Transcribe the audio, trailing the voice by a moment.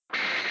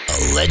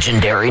A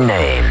legendary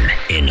name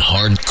in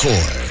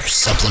hardcore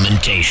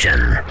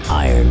supplementation.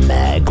 Iron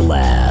Mag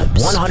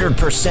Labs.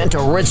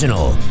 100%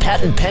 original,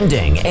 patent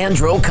pending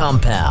andro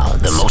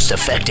compound. The most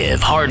effective,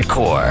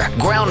 hardcore,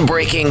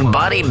 groundbreaking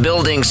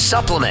bodybuilding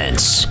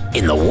supplements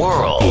in the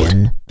world.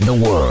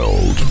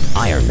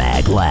 Iron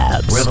Mag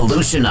Labs.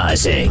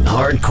 Revolutionizing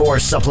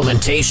hardcore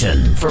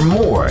supplementation for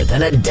more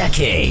than a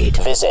decade.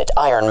 Visit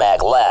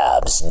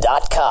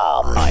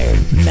ironmaglabs.com.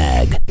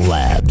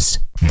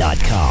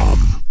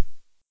 ironmaglabs.com.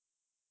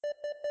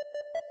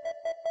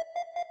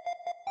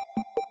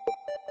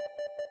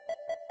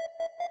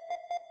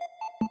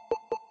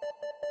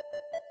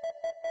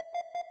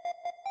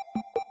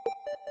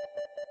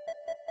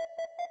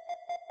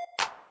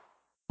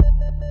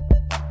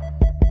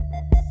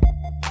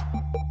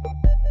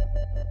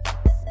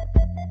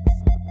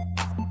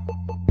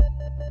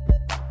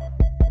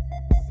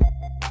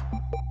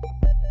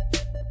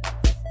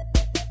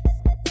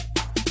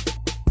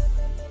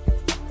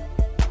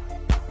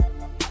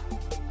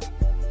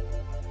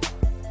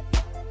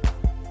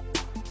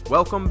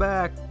 Welcome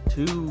back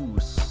to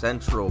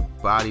Central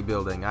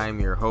Bodybuilding. I'm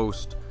your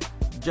host,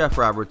 Jeff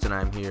Roberts, and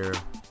I'm here,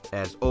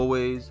 as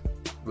always,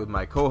 with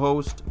my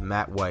co-host,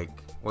 Matt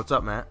Wyke. What's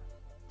up, Matt?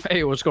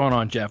 Hey, what's going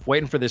on, Jeff?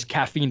 Waiting for this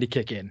caffeine to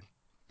kick in.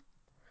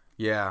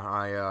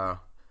 Yeah,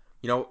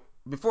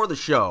 before the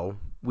show,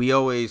 we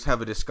always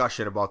have a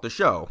discussion about the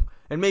show,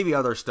 and maybe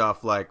other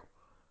stuff, like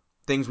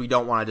things we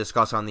don't want to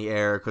discuss on the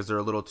air because they're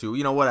a little too,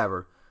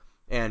 whatever.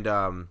 And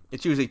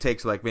it usually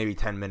takes like maybe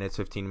 10 minutes,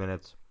 15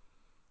 minutes.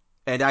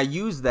 And I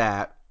use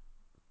that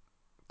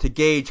to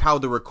gauge how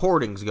the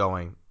recording's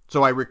going.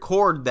 So I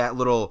record that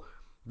little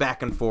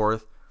back and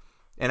forth,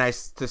 and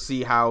to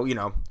see how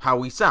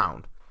we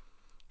sound.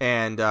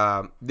 And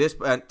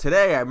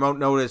today I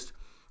noticed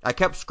I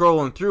kept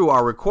scrolling through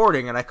our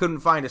recording, and I couldn't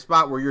find a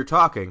spot where you're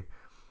talking.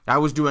 I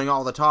was doing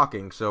all the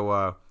talking,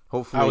 so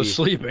hopefully I was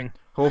sleeping.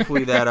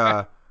 Hopefully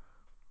that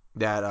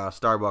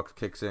Starbucks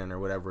kicks in or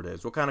whatever it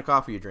is. What kind of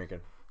coffee are you drinking?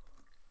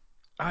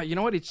 You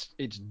know what? It's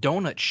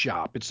Donut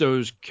Shop. It's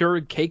those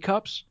Keurig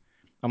K-Cups.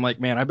 I'm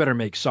like, man, I better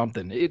make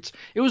something. It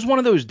was one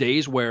of those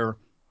days where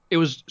it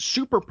was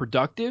super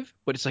productive,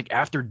 but it's like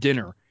after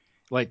dinner.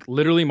 Like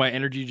literally my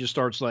energy just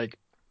starts like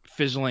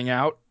fizzling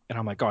out. And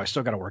I'm like, oh, I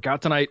still got to work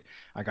out tonight.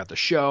 I got the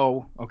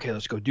show. Okay,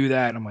 let's go do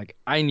that. And I'm like,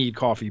 I need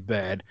coffee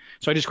bad.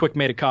 So I just quick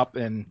made a cup,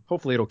 and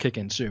hopefully it'll kick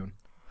in soon.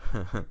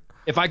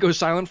 If I go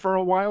silent for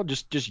a while,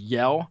 just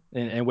yell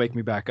and wake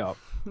me back up.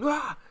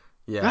 Yeah.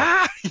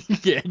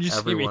 Yeah, you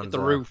see me hit the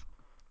roof.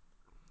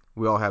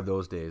 We all have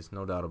those days,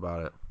 no doubt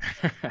about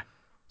it.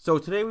 So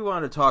today we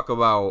want to talk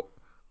about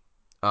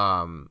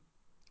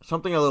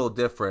something a little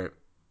different.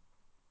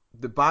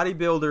 The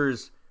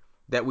bodybuilders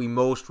that we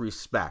most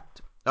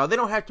respect. They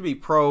don't have to be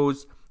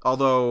pros,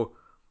 although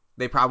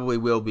they probably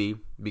will be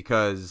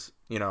because,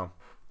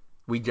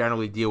 we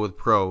generally deal with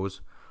pros.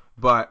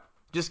 But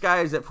just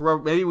guys that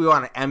maybe we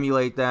want to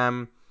emulate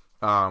them.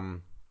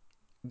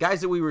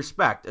 Guys that we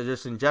respect,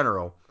 just in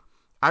general.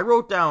 I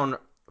wrote down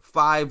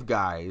 5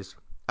 guys.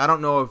 I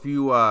don't know if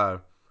you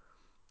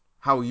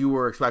how you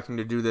were expecting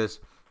to do this.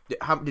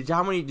 Did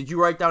you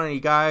write down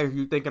any guy? Are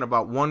you thinking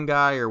about one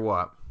guy or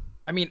what?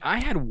 I mean, I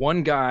had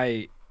one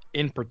guy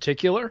in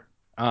particular,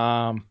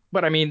 but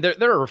I mean,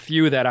 there are a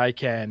few that I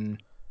can,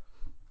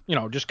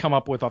 just come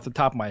up with off the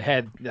top of my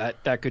head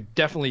that could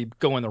definitely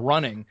go in the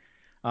running.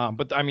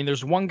 But I mean,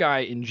 there's one guy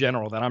in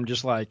general that I'm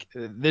just like,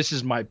 this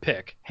is my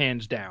pick,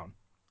 hands down.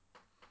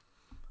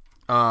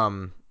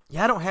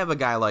 Yeah, I don't have a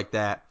guy like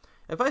that.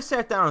 If I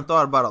sat down and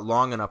thought about it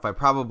long enough, I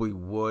probably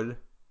would.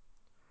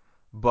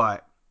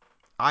 But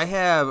I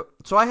have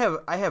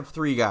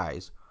 3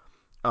 guys.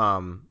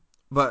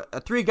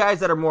 But 3 guys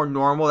that are more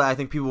normal that I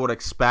think people would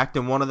expect,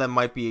 and one of them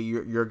might be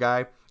your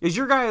guy. Is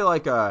your guy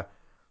like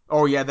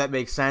oh yeah, that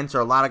makes sense, or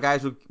a lot of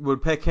guys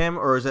would pick him,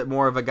 or is it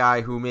more of a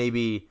guy who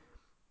maybe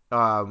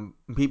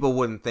people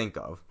wouldn't think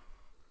of?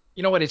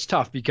 You know what? It's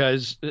tough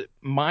because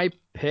my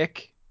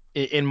pick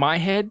in my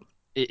head,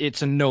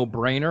 it's a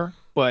no-brainer,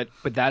 but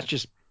that's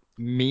just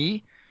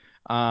me.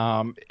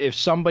 If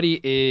somebody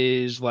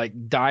is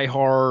like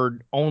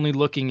diehard, only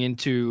looking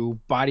into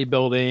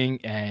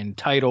bodybuilding and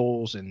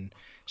titles and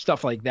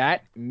stuff like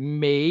that,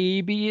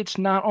 maybe it's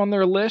not on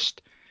their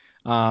list.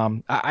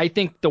 I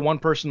think the one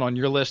person on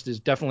your list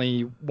is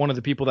definitely one of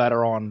the people that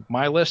are on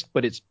my list,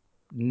 but it's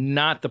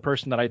not the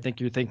person that I think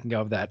you're thinking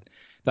of that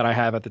I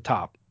have at the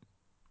top.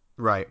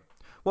 Right.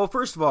 Well,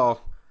 first of all,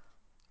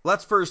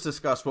 let's first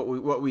discuss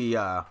what we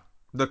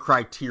the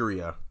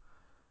criteria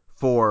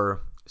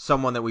for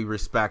someone that we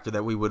respect or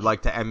that we would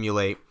like to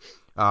emulate.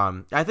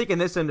 I think in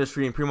this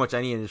industry and pretty much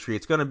any industry,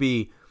 it's going to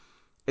be,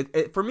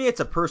 for me,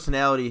 it's a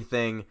personality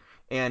thing.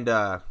 And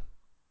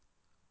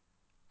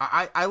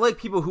I like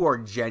people who are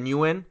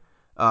genuine.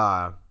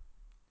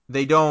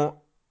 They don't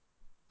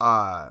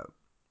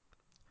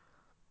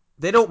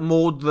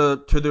mold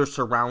to their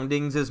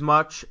surroundings as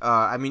much.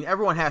 I mean,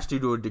 everyone has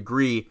to a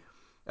degree.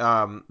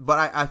 But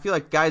I feel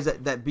like guys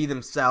that be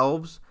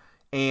themselves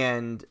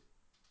and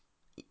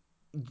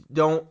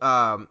don't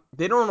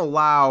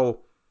allow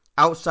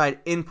outside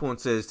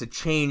influences to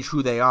change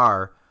who they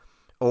are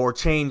or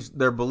change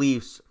their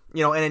beliefs,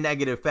 in a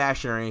negative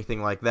fashion or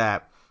anything like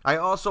that. I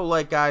also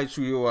like guys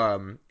who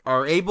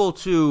are able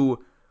to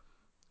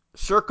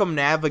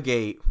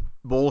circumnavigate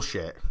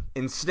bullshit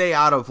and stay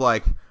out of,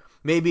 like,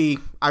 maybe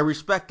I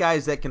respect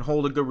guys that can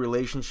hold a good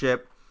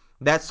relationship.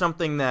 That's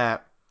something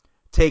that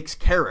takes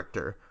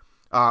character,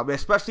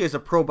 especially as a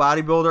pro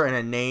bodybuilder and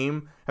a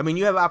name. I mean,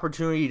 you have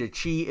opportunity to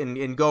cheat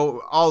and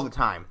go all the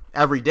time,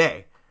 every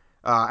day.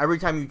 Every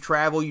time you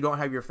travel, you don't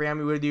have your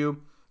family with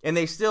you, and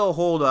they still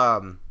hold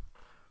a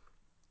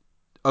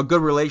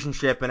good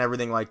relationship and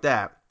everything like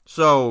that.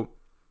 So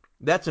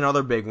that's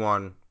another big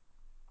one.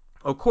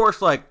 Of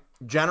course, like,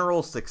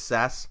 general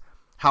success,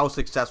 how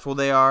successful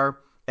they are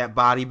at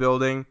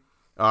bodybuilding,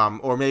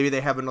 or maybe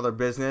they have another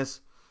business.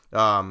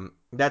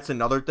 That's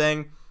another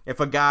thing. If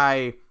a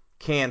guy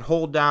can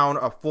hold down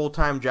a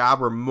full-time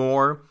job or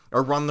more,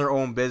 or run their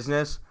own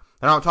business,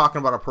 and I'm not talking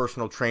about a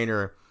personal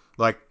trainer,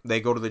 like they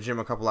go to the gym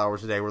a couple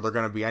hours a day where they're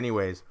going to be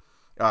anyways.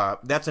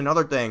 That's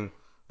another thing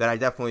that I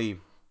definitely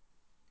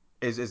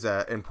is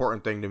an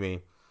important thing to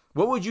me.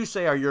 What would you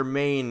say are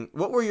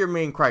what were your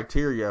main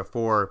criteria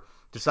for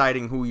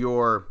deciding who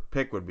your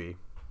pick would be?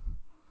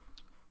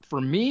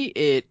 For me,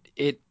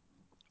 it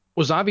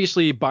was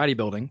obviously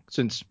bodybuilding,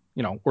 since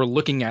we're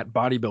looking at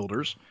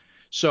bodybuilders.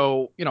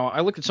 So I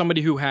looked at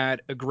somebody who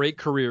had a great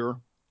career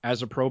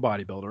as a pro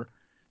bodybuilder,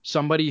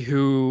 somebody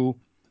who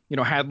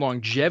had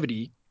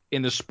longevity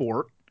in the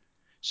sport,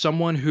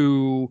 someone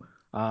who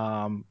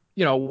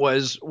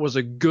was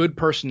a good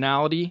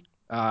personality,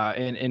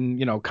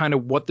 and kind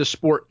of what the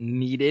sport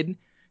needed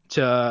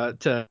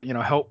to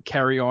help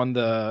carry on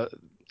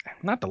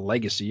not the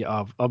legacy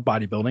of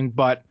bodybuilding,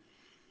 but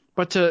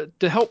to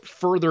help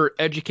further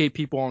educate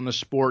people on the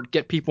sport,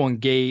 get people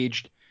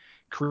engaged,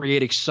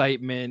 create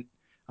excitement,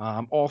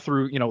 all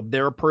through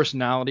their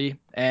personality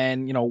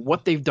and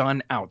what they've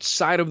done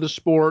outside of the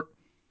sport,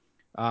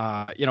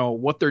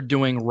 what they're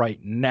doing right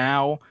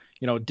now.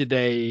 Did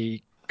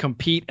they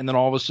compete and then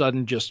all of a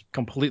sudden just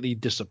completely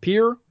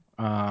disappear,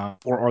 or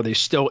are they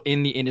still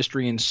in the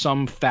industry in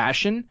some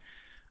fashion?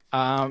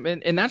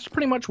 And that's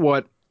pretty much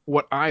what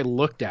I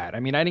looked at. I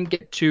mean, I didn't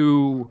get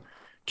too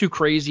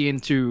crazy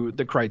into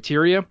the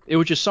criteria. It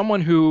was just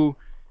someone who,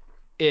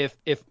 if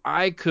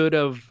I could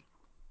have,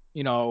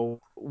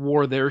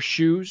 wore their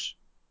shoes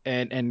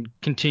and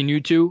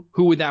continued to,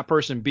 who would that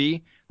person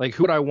be? Like,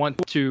 who would I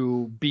want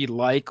to be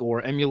like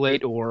or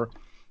emulate or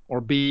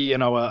be,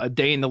 a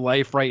day in the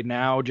life right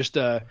now, just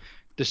to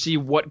see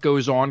what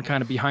goes on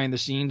kind of behind the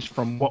scenes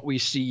from what we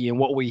see and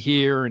what we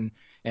hear, and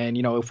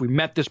if we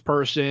met this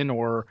person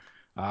or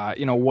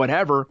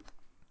whatever,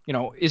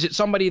 is it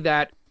somebody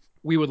that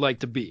we would like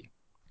to be?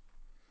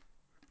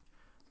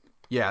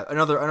 Yeah,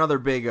 another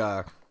big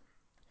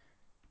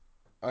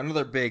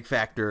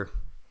factor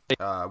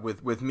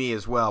with me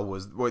as well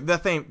was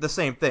the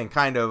same thing,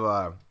 kind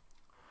of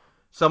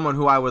someone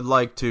who I would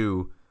like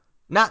to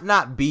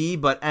not be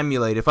but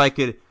emulate, if I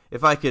could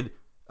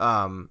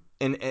kind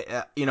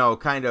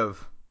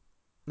of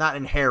not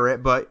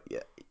inherit but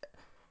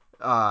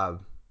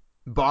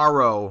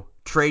borrow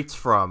traits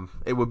from,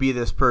 it would be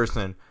this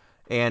person.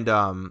 And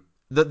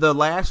the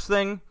last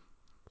thing,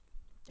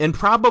 and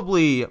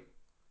probably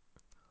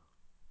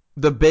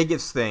the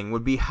biggest thing,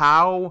 would be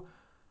how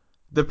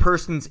the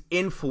person's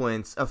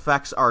influence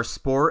affects our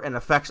sport and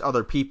affects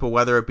other people,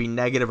 whether it be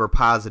negative or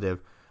positive.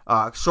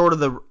 Sort of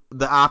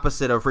the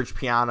opposite of Rich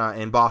Piana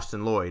and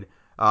Boston Lloyd.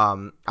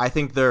 I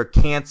think they're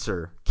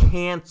cancer,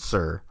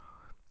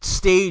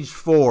 stage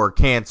 4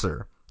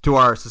 cancer to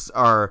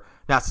our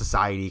not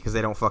society, because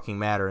they don't fucking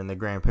matter in the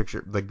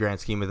grand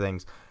scheme of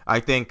things. I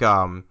think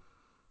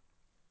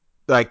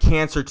like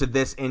cancer to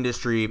this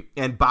industry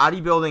and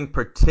bodybuilding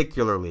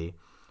particularly.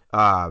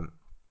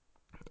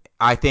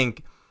 I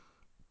think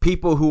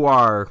people who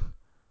are,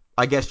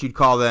 I guess you'd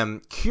call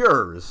them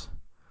cures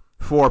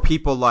for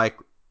people like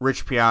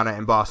Rich Piana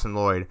and Boston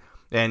Lloyd,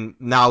 and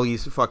now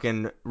these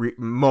fucking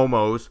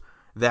momos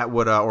that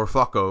would or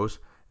fuckos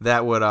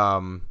that would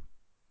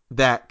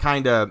that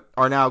kind of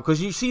are now,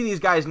 because you see these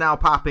guys now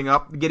popping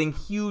up, getting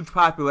huge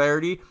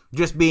popularity,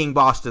 just being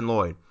Boston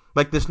Lloyd.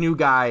 Like this new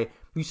guy,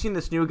 you've seen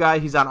this new guy,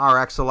 he's on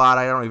RX a lot.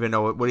 I don't even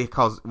know what he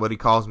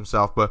calls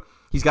himself, but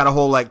he's got a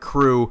whole like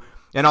crew,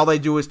 and all they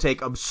do is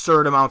take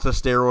absurd amounts of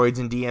steroids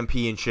and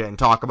DMP and shit and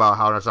talk about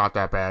how it's not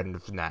that bad and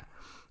this and that.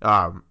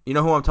 You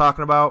know who I'm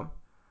talking about?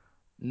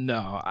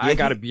 No, I Yeah,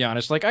 gotta be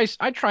honest. Like,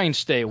 I try and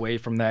stay away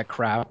from that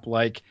crap.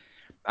 Like,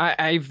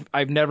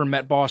 I've never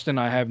met Boston.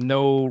 I have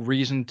no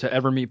reason to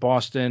ever meet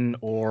Boston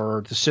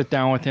or to sit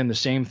down with him. The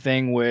same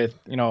thing with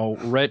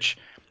Rich.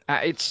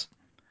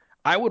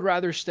 I would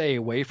rather stay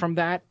away from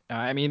that.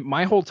 I mean,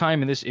 my whole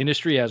time in this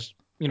industry has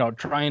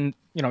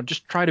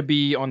just try to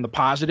be on the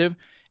positive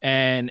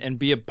and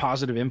be a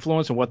positive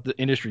influence on what the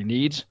industry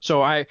needs.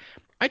 So I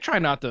try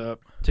not to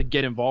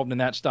get involved in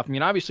that stuff. I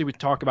mean, obviously we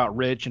talk about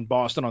Rich and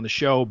Boston on the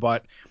show,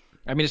 but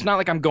I mean, it's not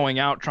like I'm going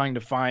out trying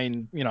to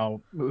find,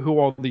 who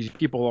all these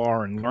people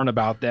are and learn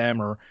about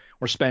them or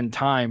spend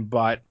time.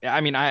 But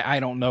I mean, I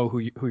don't know who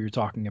you're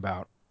talking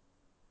about.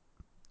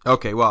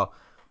 Okay, well,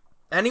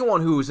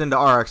 anyone who's into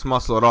RX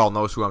Muscle at all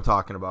knows who I'm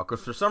talking about.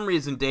 Because for some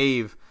reason,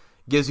 Dave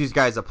gives these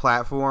guys a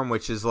platform,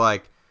 which is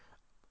like,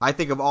 I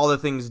think of all the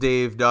things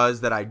Dave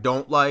does that I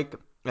don't like,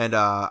 and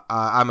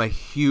I'm a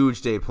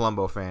huge Dave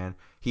Palumbo fan.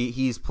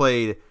 He's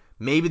played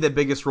maybe the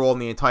biggest role in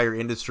the entire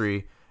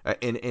industry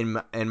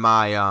in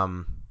my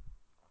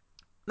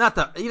not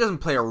that he doesn't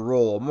play a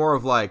role, more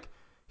of like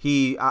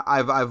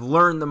I've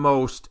learned the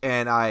most,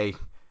 and I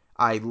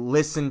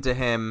listen to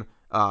him,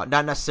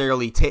 not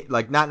necessarily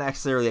not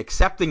necessarily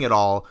accepting it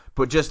all,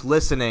 but just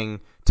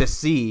listening to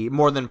see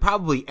more than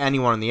probably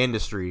anyone in the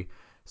industry.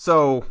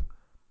 So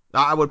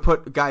I would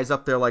put guys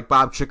up there like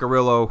Bob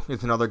Ciccarillo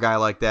is another guy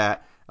like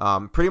that.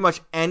 Pretty much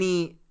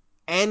any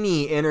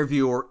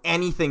interview or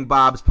anything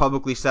Bob's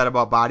publicly said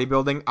about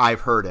bodybuilding,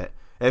 I've heard it.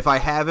 If I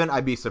haven't,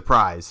 I'd be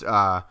surprised.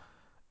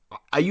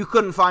 You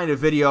couldn't find a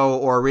video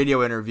or a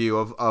radio interview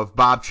of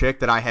Bob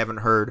Chick that I haven't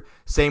heard.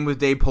 Same with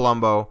Dave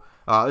Palumbo.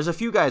 There's a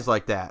few guys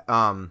like that.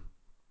 But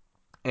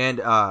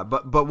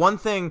one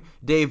thing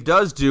Dave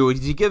does do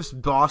is he gives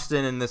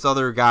Boston and this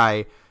other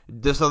guy,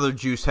 this other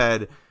juice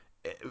head,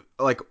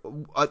 like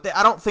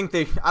I don't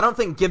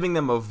think giving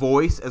them a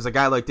voice as a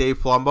guy like Dave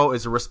Palumbo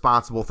is a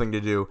responsible thing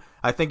to do.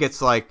 I think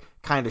it's like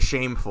kind of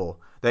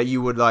shameful that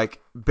you would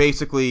like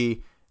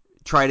basically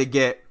try to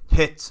get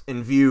hits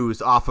and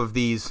views off of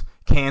these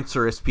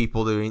cancerous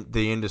people doing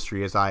the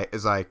industry, as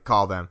I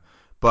call them.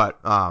 But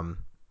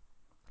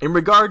in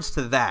regards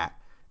to that,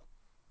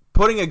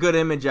 putting a good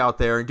image out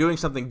there and doing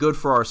something good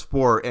for our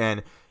sport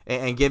and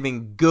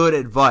giving good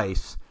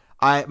advice.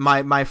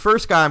 My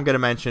first guy I'm going to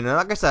mention, and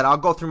like I said, I'll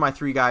go through my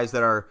three guys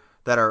that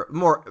are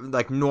more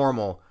like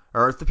normal,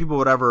 or if the people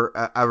would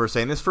ever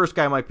say. And this first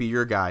guy might be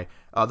your guy.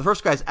 The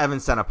first guy is Evan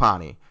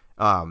Senapani.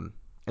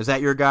 Is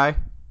that your guy?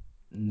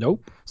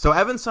 Nope. So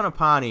Evan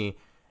Senapani,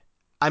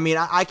 I mean,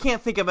 I can't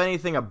think of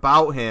anything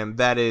about him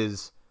that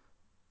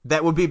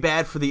would be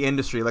bad for the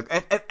industry. Like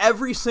if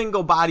every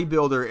single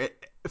bodybuilder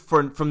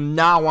from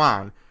now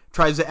on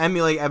tries to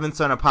emulate Evan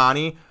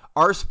Senapani,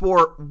 our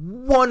sport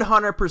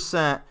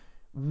 100%,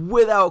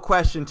 without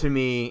question to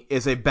me,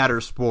 is a better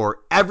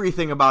sport.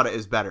 Everything about it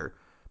is better.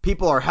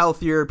 People are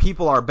healthier.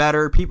 People are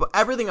better.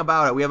 Everything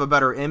about it, we have a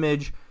better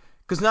image.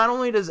 Because not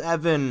only does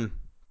Evan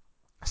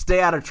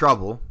stay out of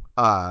trouble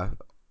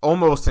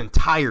almost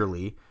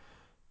entirely,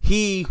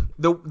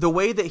 the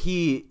way that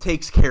he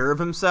takes care of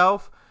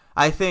himself,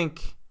 I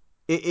think,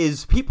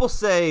 is people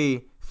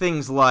say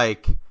things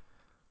like,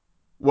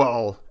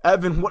 well,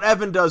 what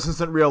Evan does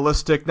isn't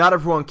realistic. Not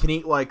everyone can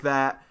eat like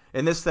that,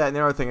 and this, that, and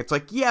the other thing. It's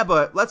like, yeah,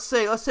 but let's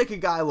take a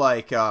guy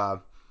like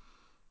a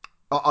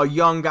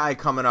young guy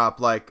coming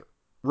up, like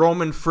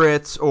Roman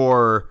Fritz,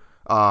 or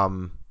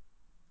trying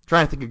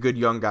to think of good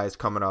young guys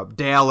coming up,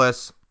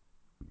 Dallas,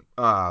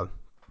 or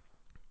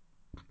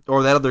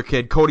that other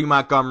kid, Cody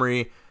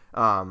Montgomery,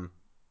 Dominic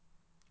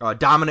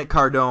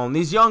Cardone.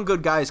 These young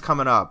good guys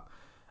coming up.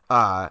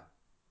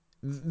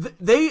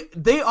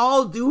 They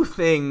all do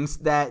things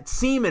that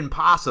seem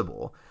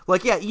impossible.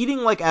 Like, yeah, eating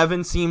like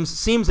Evan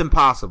seems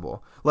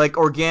impossible. Like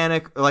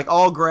organic, like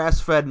all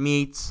grass-fed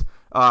meats,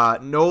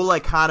 no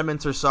like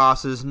condiments or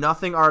sauces,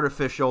 nothing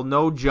artificial,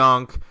 no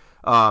junk,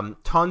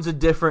 tons of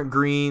different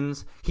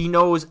greens. He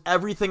knows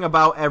everything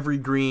about every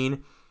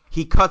green.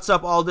 He cuts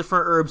up all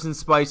different herbs and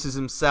spices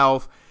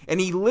himself, and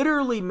he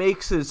literally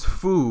makes his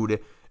food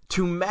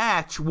to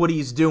match what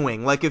he's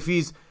doing. Like if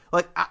he's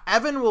like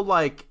Evan will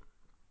like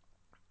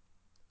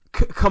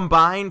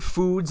combine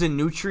foods and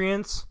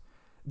nutrients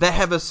that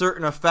have a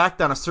certain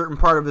effect on a certain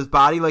part of his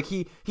body. Like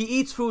he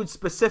eats food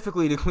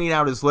specifically to clean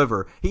out his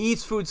liver. He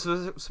eats food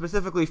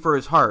specifically for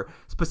his heart,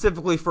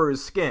 specifically for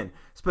his skin,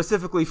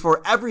 specifically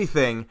for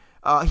everything.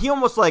 He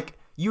almost like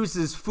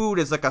uses food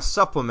as like a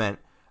supplement,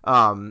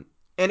 and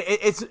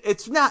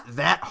it's not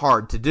that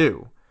hard to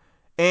do.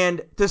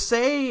 And to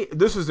say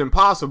this is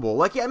impossible,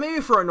 like, yeah,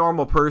 maybe for a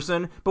normal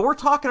person, but we're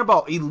talking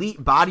about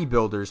elite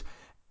bodybuilders.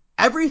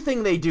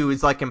 Everything they do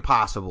is like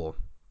impossible.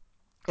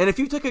 And if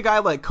you take a guy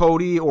like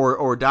Cody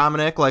or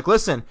Dominic, like,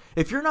 listen,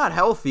 if you're not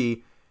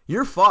healthy,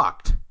 you're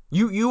fucked.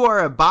 You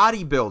are a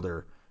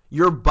bodybuilder.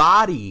 Your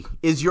body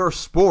is your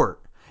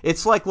sport.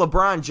 It's like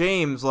LeBron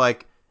James,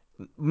 like,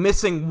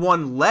 missing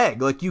one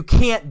leg. Like, you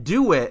can't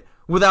do it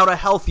without a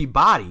healthy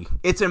body.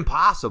 It's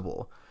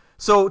impossible.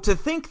 So to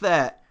think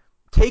that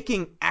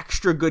taking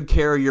extra good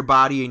care of your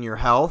body and your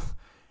health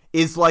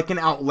is like an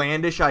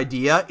outlandish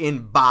idea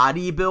in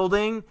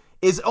bodybuilding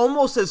is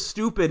almost as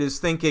stupid as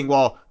thinking,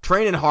 well,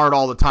 training hard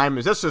all the time,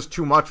 is this just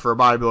too much for a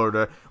bodybuilder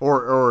to,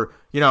 or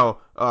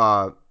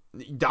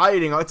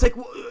dieting. It's like,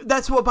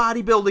 that's what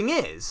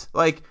bodybuilding is.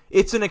 Like,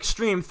 it's an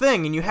extreme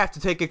thing, and you have to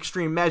take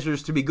extreme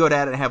measures to be good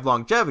at it and have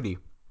longevity.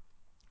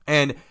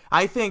 And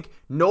I think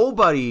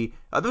nobody,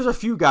 there's a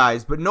few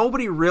guys, but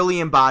nobody really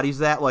embodies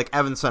that like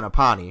Evan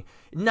Senapani.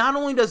 Not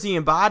only does he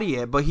embody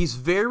it, but he's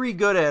very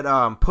good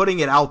at putting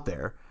it out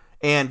there.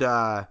 And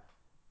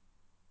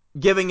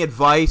giving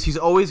advice. He's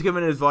always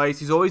giving advice.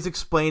 He's always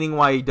explaining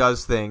why he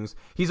does things.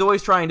 He's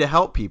always trying to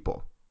help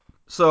people.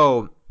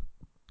 So,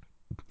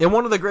 and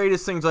one of the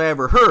greatest things I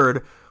ever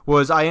heard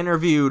was I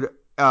interviewed,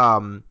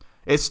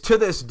 it's to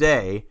this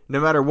day, no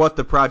matter what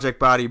the Project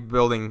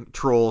Bodybuilding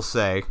trolls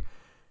say,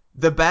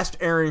 the best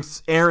Aaron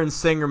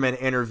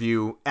Singerman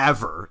interview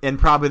ever, and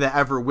probably that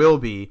ever will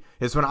be,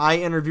 is when I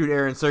interviewed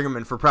Aaron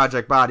Singerman for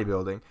Project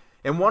Bodybuilding.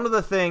 And one of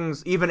the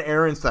things, even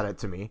Aaron said it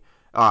to me,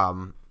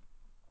 one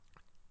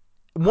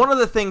of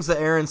the things that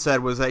Aaron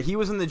said was that he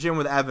was in the gym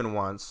with Evan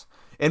once,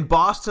 and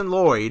Boston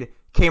Lloyd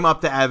came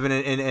up to Evan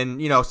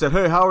and said,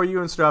 "Hey, how are you?"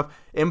 and stuff.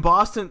 And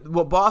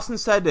what Boston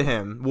said to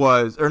him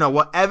was, or no,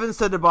 what Evan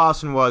said to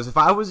Boston was, "If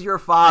I was your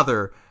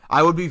father,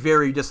 I would be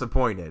very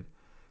disappointed."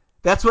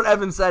 That's what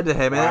Evan said to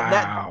him. And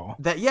Wow.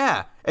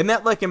 yeah. And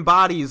that like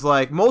embodies,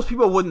 like, most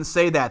people wouldn't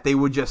say that. They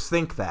would just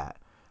think that.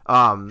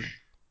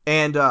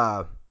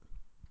 And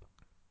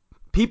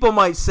people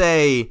might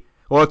say,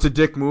 well, it's a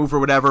dick move or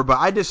whatever, but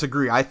I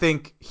disagree. I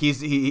think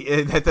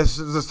that this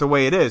is just the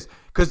way it is.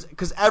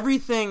 Because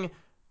everything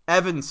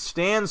Evan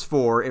stands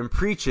for and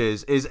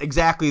preaches is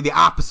exactly the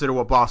opposite of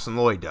what Boston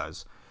Lloyd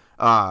does.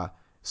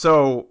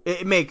 So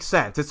it makes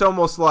sense. It's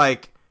almost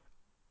like,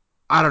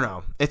 I don't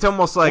know. It's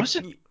almost like,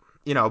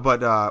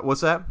 but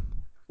what's that?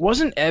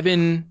 Wasn't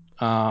Evan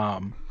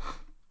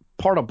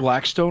part of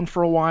Blackstone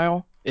for a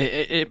while?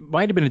 It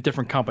might have been a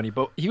different company,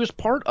 but he was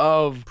part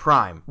of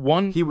Prime.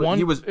 He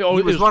was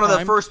one of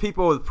the first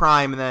people with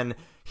Prime, and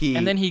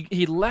then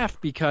he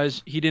left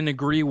because he didn't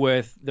agree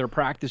with their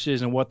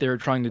practices and what they were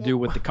trying to do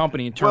with the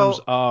company in terms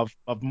of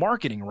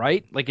marketing,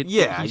 right? Like he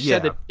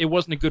said that it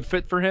wasn't a good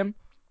fit for him.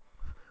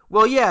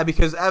 Well, yeah,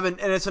 because Evan,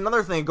 and it's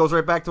another thing, it goes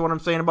right back to what I'm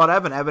saying about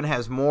Evan. Evan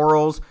has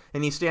morals,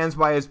 and he stands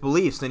by his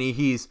beliefs, and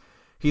he's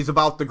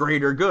about the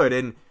greater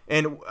good.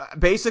 And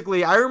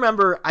basically, I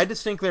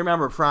distinctly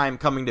remember Prime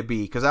coming to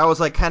be, because I was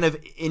like kind of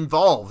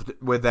involved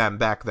with them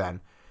back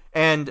then.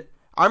 And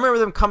I remember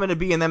them coming to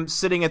be and them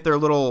sitting at their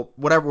little,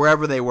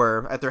 wherever they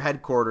were, at their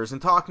headquarters,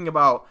 and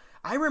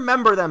I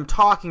remember them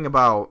talking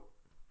about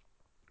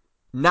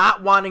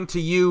not wanting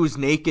to use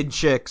naked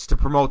chicks to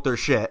promote their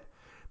shit,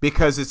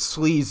 because it's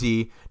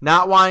sleazy,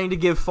 not wanting to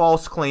give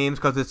false claims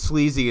because it's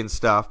sleazy and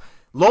stuff.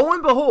 Lo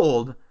and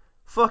behold,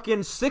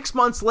 fucking 6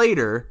 months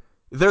later,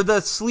 they're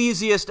the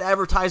sleaziest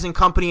advertising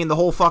company in the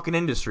whole fucking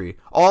industry.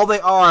 All they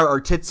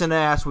are tits and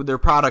ass with their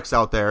products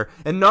out there,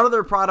 and none of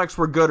their products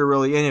were good or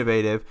really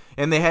innovative,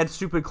 and they had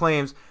stupid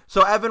claims.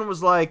 So Evan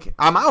was like,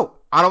 I'm out.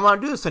 I don't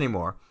want to do this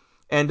anymore.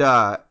 And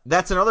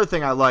that's another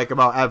thing I like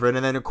about Evan.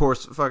 And then, of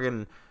course,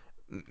 fucking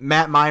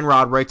Matt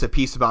Meinrod writes a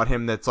piece about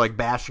him that's like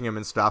bashing him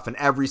and stuff, and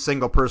every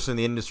single person in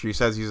the industry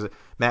says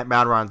Matt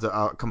Meinrod's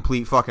a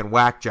complete fucking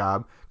whack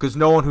job, because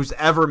no one who's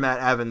ever met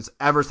Evans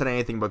ever said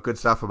anything but good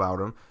stuff about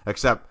him,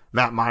 except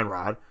Matt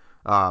Meinrod.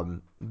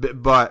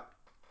 But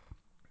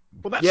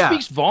well, that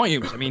speaks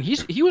volumes. I mean,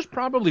 he was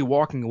probably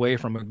walking away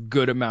from a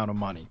good amount of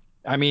money.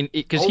 I mean,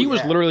 because he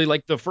was literally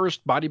like the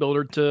first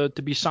bodybuilder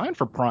to be signed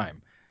for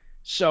Prime.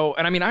 So,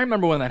 and I mean, I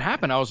remember when that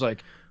happened, I was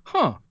like,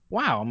 huh,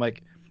 wow. I'm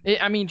like,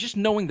 I mean, just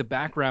knowing the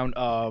background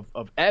of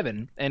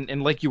Evan,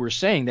 and like you were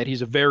saying, that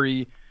he's a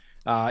very,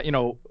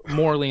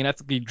 morally and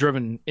ethically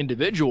driven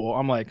individual,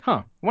 I'm like,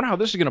 huh, I wonder how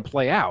this is going to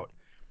play out.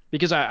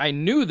 Because I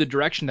knew the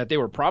direction that they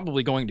were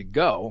probably going to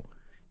go.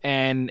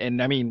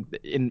 And I mean,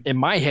 in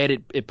my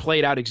head, it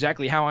played out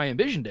exactly how I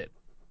envisioned it.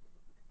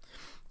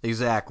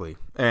 Exactly.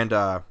 And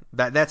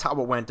that's how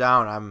it went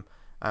down.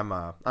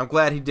 I'm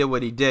glad he did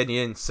what he did and he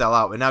didn't sell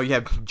out. And now you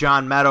have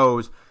John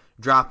Meadows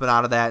dropping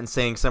out of that and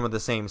saying some of the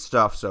same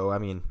stuff. So, I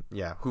mean,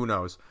 yeah, who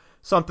knows?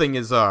 Something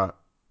is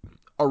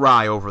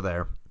awry over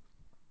there.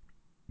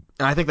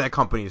 And I think that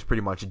company is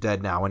pretty much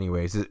dead now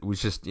anyways. It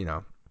was just,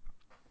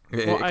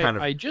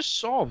 I just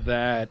saw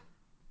that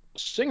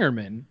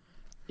Singerman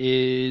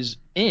is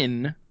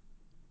in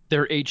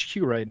their HQ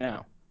right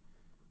now.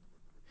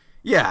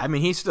 Yeah, I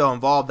mean, he's still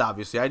involved,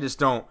 obviously. I just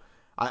don't...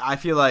 I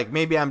feel like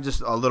maybe I'm just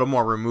a little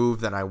more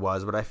removed than I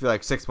was, but I feel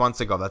like 6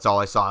 months ago, that's all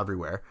I saw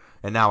everywhere.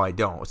 And now I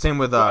don't. Same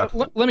with...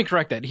 Let me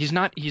correct that. He's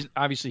not... He's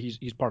obviously,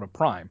 he's part of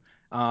Prime.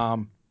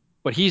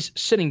 But he's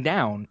sitting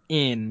down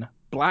in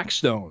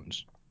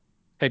Blackstone's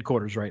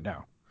headquarters right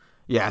now.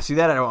 Yeah, see,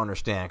 that I don't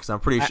understand, because I'm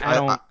pretty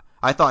sure...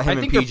 I thought him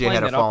and PJ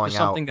had a falling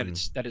out.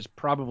 That is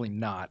probably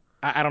not.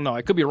 I don't know.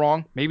 I could be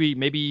wrong.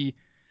 Maybe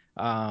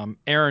Aaron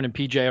and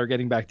PJ are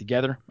getting back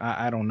together.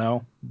 I don't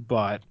know,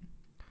 but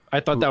I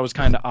thought that was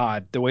kind of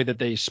odd, the way that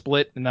they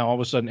split, and now all of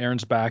a sudden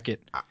Aaron's back at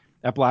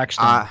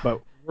Blackstone.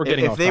 But we're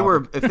getting off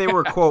topic. If they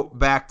were quote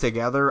back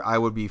together, I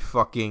would be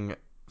fucking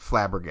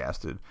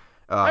flabbergasted.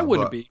 I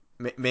wouldn't be.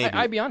 Maybe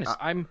I'd be honest.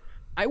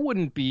 I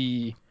wouldn't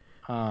be.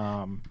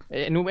 And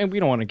we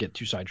don't want to get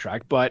too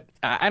sidetracked, but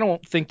I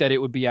don't think that it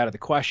would be out of the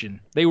question.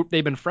 They've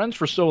been friends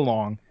for so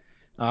long,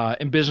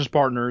 and business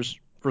partners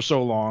for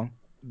so long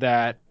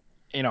that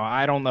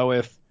I don't know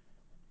if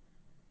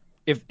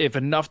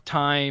enough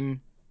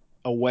time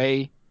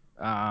away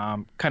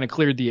kind of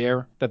cleared the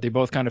air, that they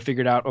both kind of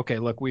figured out, okay,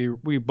 look,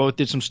 we both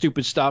did some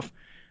stupid stuff.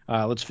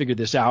 Let's figure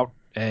this out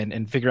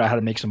and figure out how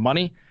to make some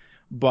money.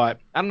 But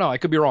I don't know. I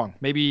could be wrong.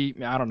 Maybe,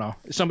 I don't know.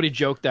 Somebody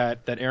joked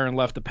that Aaron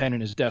left a pen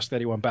in his desk that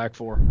he went back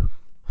for.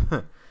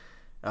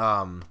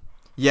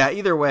 Yeah,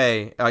 either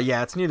way,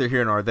 yeah, it's neither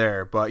here nor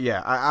there. But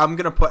yeah, I'm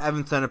going to put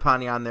Evan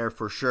Senapani on there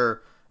for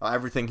sure.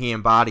 Everything he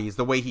embodies,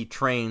 the way he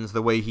trains,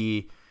 the way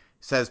he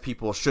says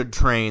people should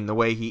train, the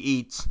way he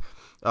eats,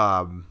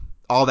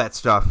 all that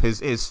stuff.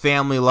 His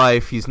family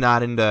life, he's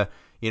not into,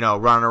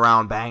 running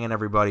around banging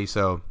everybody.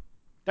 So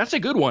That's a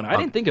good one. I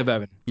didn't think of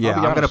Evan. yeah,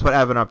 I'm going to put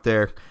Evan up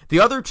there. The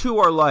other two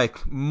are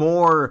like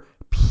more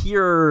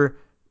pure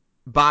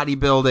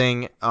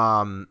bodybuilding,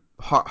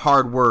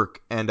 hard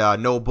work, and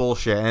no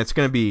bullshit. And it's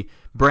going to be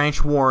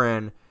Branch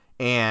Warren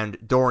and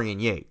Dorian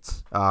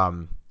Yates.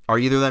 Are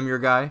either of them your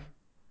guy?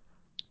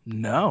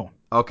 No.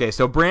 Okay,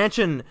 so Branch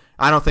and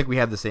I don't think we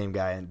have the same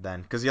guy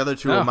then, because the other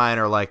two of mine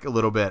are like a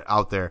little bit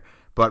out there.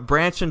 But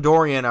Branch and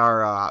Dorian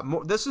are.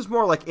 This is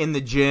more like in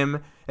the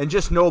gym and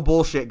just no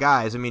bullshit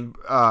guys. I mean,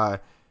 I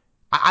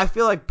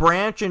feel like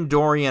Branch and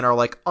Dorian are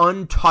like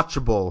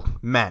untouchable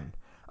men.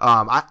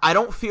 I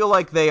don't feel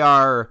like they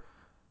are.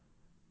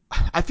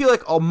 I feel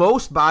like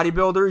most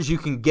bodybuilders you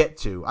can get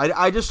to.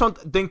 I just don't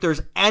think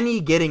there's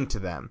any getting to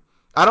them.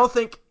 I don't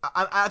think.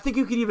 I think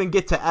you could even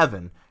get to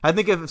Evan. I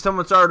think if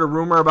someone started a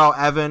rumor about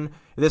Evan,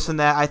 this and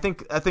that, I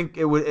think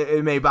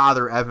it may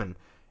bother Evan.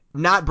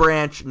 Not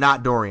Branch,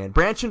 not Dorian.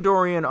 Branch and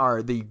Dorian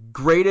are the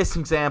greatest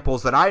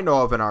examples that I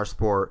know of in our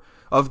sport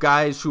of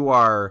guys who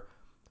are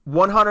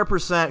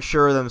 100%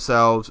 sure of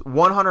themselves,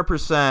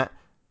 100%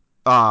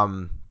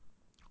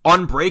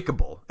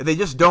 unbreakable. They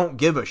just don't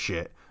give a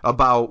shit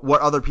about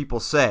what other people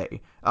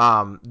say.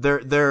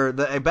 They're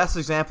the best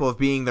example of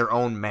being their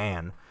own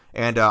man,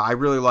 and I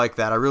really like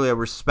that. I really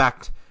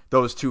respect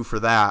those two for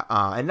that.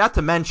 And not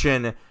to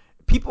mention,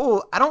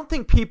 people. I don't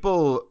think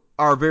people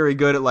are very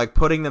good at like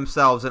putting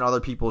themselves in other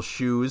people's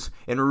shoes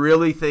and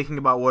really thinking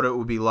about what it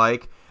would be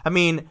like. I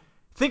mean,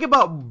 think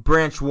about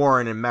Branch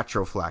Warren and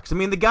Metroflex. I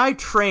mean, the guy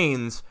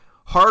trains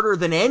harder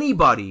than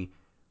anybody.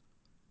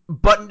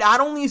 But not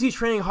only is he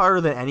training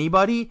harder than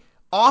anybody,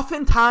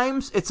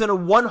 oftentimes it's in a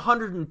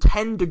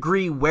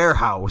 110-degree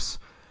warehouse.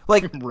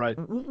 Like, Right.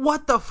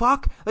 what the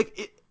fuck?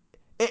 Like,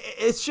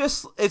 it's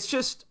just,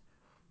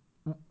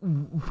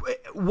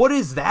 what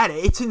is that?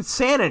 It's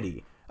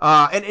insanity.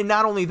 And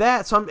not only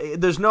that,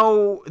 there's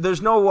no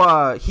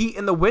heat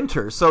in the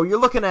winter, so you're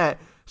looking at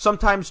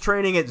sometimes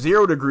training at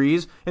 0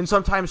 degrees and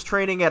sometimes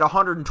training at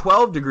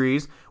 112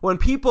 degrees. When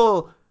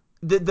people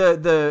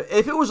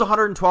if it was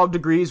 112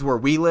 degrees where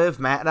we live,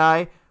 Matt and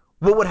I,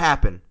 what would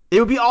happen? It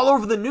would be all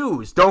over the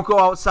news. Don't go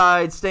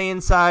outside. Stay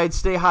inside.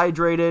 Stay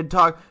hydrated.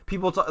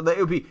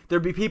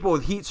 There'd be people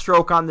with heat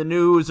stroke on the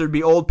news. There'd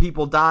be old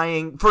people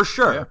dying for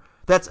sure. Yeah.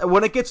 That's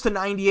when it gets to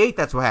 98.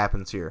 That's what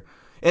happens here,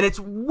 and it's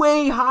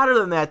way hotter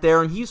than that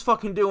there. And he's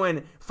fucking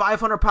doing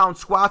 500-pound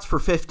squats for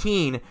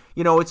 15.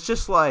 It's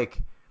just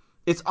like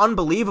it's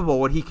unbelievable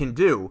what he can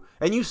do.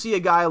 And you see a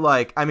guy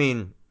like, I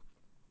mean,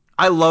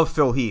 I love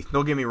Phil Heath.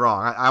 Don't get me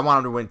wrong. I want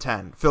him to win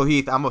 10. Phil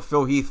Heath, I'm a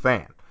Phil Heath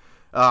fan.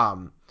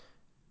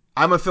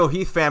 I'm a Phil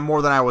Heath fan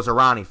more than I was a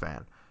Ronnie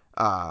fan.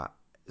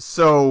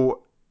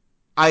 So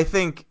I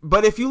think,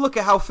 but if you look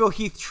at how Phil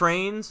Heath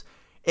trains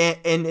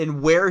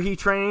and where he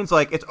trains,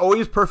 like it's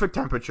always perfect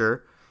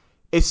temperature.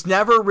 It's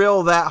never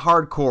real that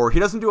hardcore.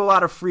 He doesn't do a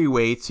lot of free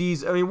weights.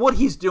 What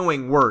he's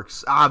doing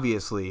works,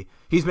 obviously.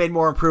 He's made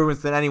more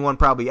improvements than anyone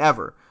probably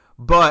ever.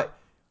 But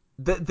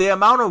the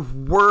amount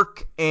of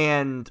work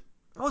and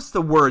what's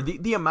the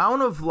word? The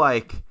amount of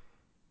like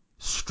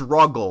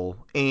struggle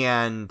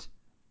and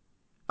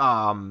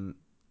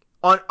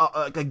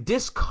like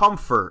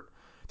discomfort.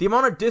 The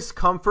amount of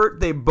discomfort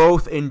they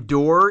both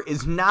endure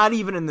is not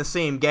even in the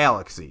same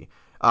galaxy.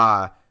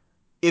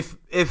 If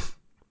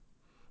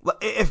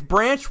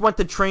Branch went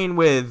to train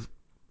with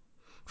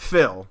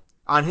Phil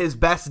on his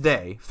best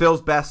day,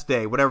 Phil's best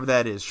day, whatever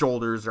that is,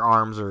 shoulders or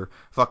arms or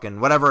fucking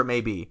whatever it may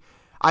be,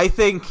 I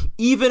think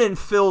even in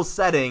Phil's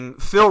setting,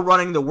 Phil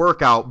running the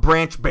workout,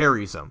 Branch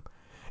buries him.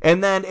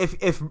 And then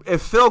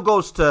if Phil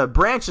goes to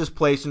Branch's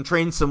place and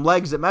trains some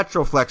legs at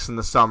Metroflex in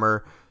the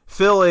summer,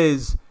 Phil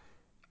is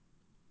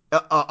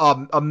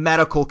a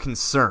medical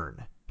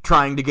concern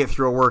trying to get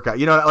through a workout.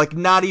 Like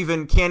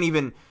can't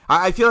even.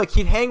 I feel like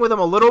he'd hang with him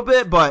a little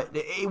bit, but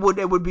it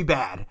would be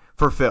bad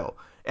for Phil.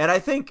 And I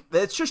think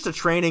it's just a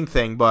training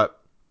thing, but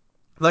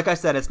like I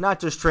said, it's not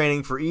just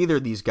training for either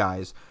of these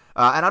guys.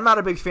 And I'm not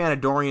a big fan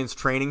of Dorian's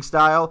training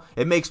style.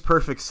 It makes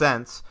perfect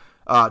sense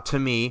to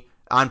me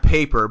on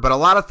paper, but a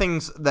lot of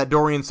things that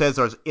Dorian says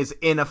is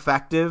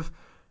ineffective.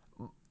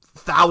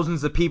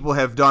 Thousands of people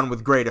have done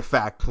with great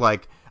effect.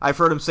 Like, I've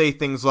heard him say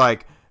things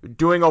like,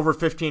 doing over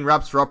 15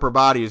 reps for upper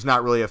body is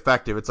not really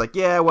effective. It's like,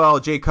 yeah, well,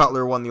 Jay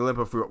Cutler won the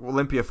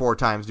Olympia 4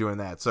 times doing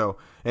that. So,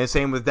 and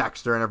same with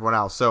Dexter and everyone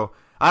else. So,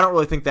 I don't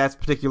really think that's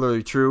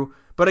particularly true.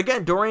 But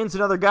again, Dorian's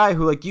another guy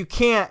who, like, you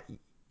can't.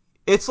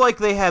 It's like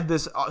they have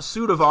this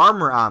suit of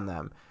armor on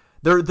them.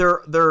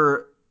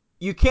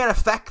 You can't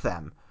affect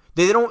them.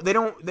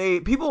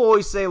 People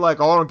always say, like,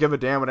 oh, I don't give a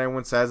damn what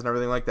anyone says and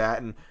everything like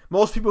that. And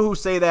most people who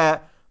say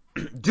that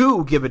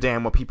do give a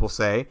damn what people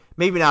say.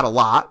 Maybe not a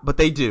lot, but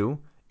they do.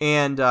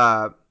 And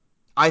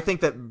I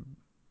think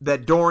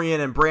that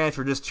Dorian and Branch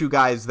are just two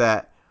guys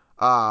that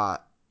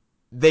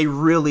they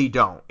really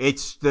don't.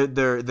 It's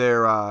they're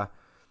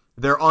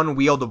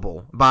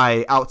unwieldable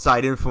by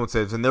outside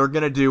influences, and they're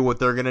gonna do what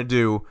they're gonna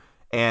do,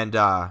 and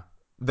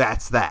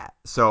that's that.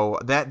 So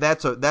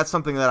that's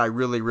something that I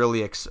really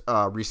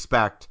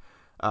respect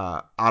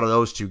out of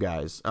those two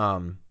guys.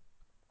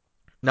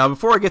 Now,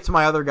 before I get to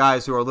my other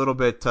guys who are a little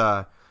bit,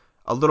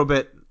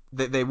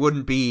 they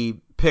wouldn't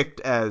be picked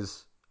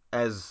as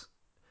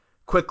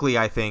quickly,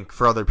 I think,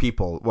 for other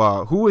people.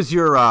 Well, who is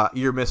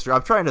your Mister?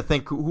 I'm trying to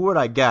think. Who would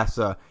I guess?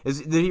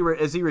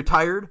 Is he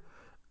retired?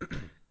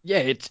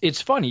 Yeah,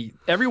 it's funny.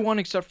 Everyone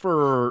except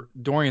for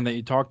Dorian that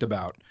you talked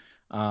about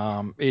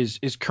is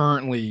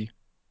currently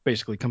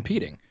basically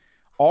competing.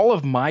 All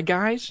of my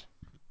guys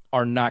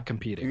are not You're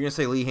competing. gonna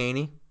say Lee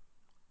Haney?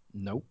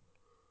 Nope.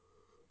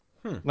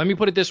 Hmm. Let me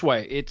put it this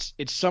way. It's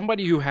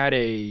somebody who had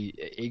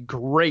a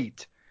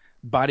great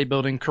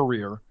bodybuilding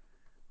career,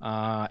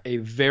 a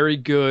very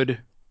good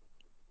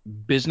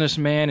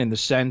businessman in the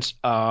sense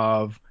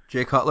of Jay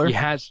he Cutler?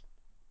 has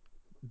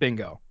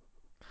bingo.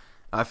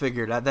 I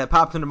figured that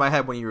popped into my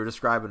head when you were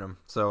describing him.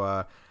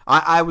 So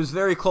I was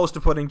very close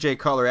to putting Jay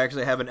Cutler. I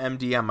actually have an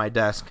MD on my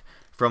desk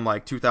from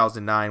like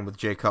 2009 with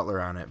Jay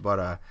Cutler on it.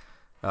 But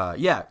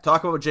yeah,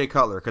 talk about Jay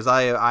Cutler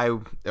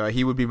because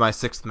he would be my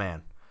sixth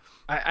man.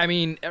 I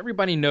mean,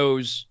 everybody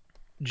knows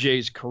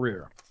Jay's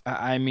career.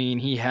 I mean,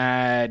 he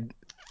had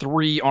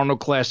 3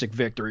 Arnold Classic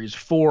victories,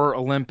 4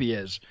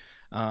 Olympias,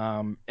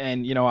 and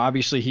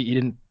obviously he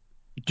didn't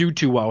do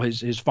too well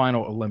his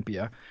final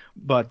Olympia,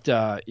 but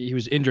he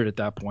was injured at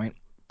that point.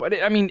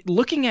 But I mean,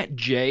 looking at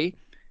Jay,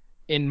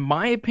 in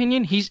my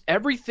opinion, he's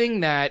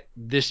everything that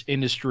this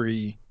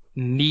industry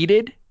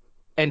needed,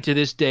 and to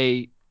this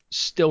day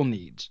still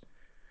needs.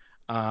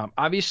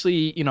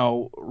 Obviously,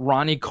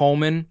 Ronnie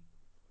Coleman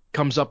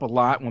comes up a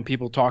lot when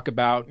people talk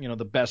about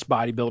the best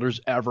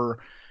bodybuilders ever,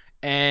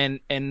 and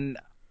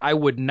I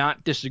would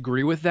not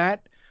disagree with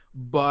that,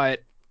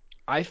 but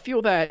I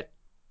feel that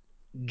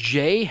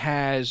Jay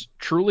has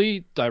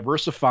truly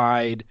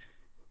diversified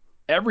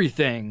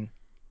everything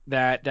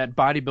that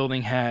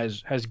bodybuilding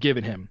has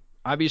given him.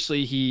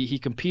 Obviously, he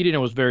competed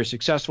and was very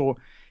successful.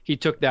 He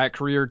took that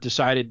career,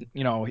 decided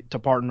to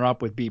partner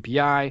up with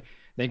BPI,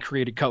 then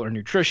created Cutler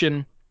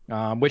Nutrition,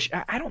 which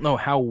I don't know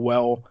how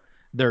well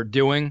they're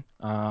doing,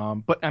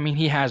 but I mean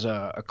he has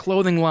a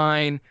clothing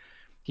line.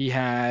 He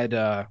had,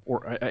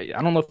 or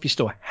I don't know if he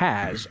still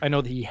has. I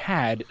know that he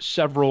had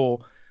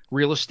several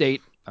real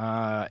estate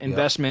Yep.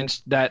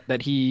 investments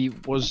that he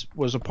was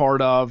a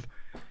part of,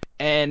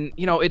 and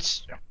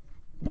it's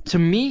to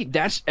me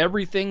that's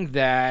everything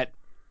that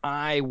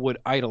I would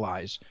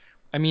idolize.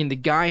 I mean, the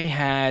guy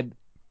had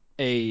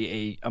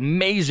a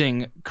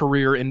amazing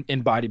career in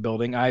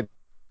bodybuilding. I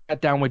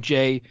sat down with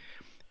Jay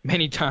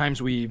many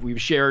times.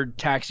 We've shared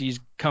taxis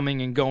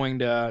coming and going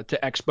to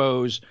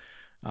expos,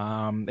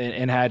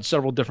 and had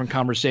several different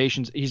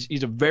conversations.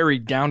 He's a very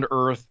down to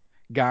earth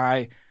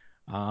guy.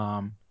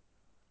 Um,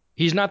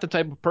 he's not the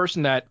type of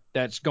person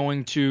that's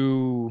going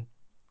to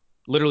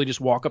literally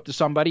just walk up to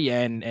somebody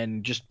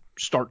and just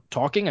start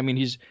talking. I mean,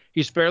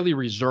 he's fairly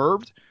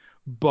reserved,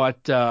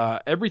 but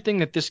everything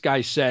that this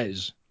guy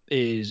says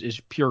is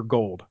pure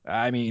gold.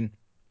 I mean,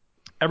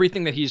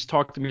 everything that he's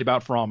talked to me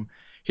about, from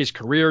his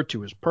career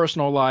to his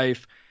personal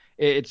life,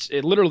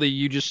 it literally,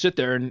 you just sit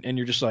there and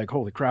you're just like,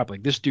 holy crap,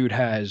 like this dude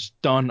has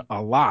done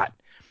a lot.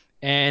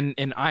 And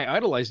I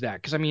idolize that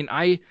because I mean,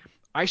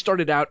 I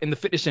started out in the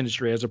fitness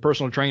industry as a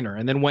personal trainer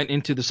and then went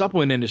into the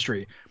supplement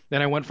industry.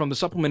 Then I went from the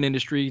supplement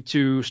industry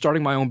to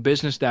starting my own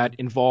business that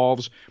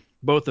involves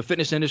both the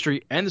fitness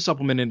industry and the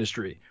supplement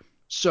industry.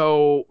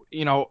 So,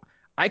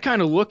 I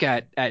kind of look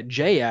at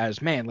Jay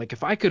as, man, like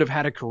if I could have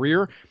had a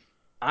career,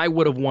 I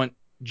would have want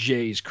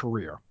Jay's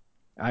career.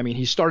 I mean,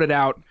 he started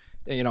out,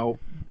 you know,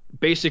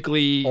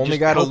 basically Only just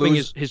guy to helping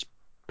lose. his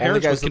Only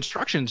parents with guys.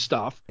 construction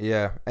stuff.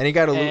 Yeah, and he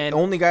got to And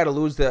only guy to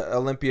lose the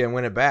Olympia and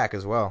win it back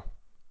as well.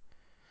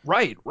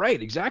 right,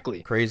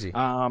 exactly. Crazy.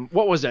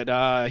 What was it?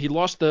 He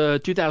lost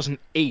the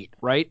 2008,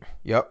 right?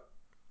 Yep.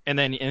 And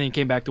then he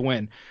came back to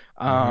win.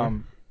 Mm-hmm.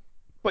 Um,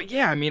 but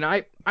yeah, I mean,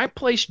 I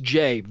placed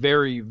Jay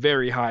very,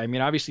 very high. I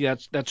mean, obviously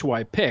that's who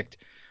I picked.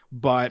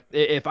 But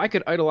if I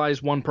could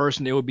idolize one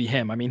person, it would be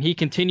him. I mean, he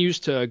continues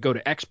to go to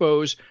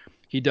expos.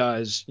 He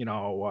does,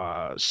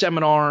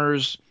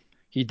 seminars.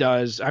 He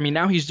does. I mean,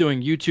 now he's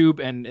doing YouTube.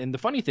 And the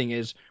funny thing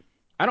is,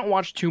 I don't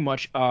watch too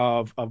much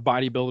of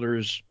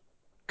bodybuilders'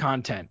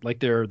 content, like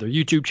their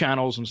YouTube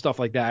channels and stuff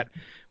like that.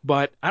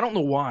 But I don't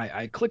know why.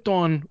 I clicked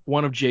on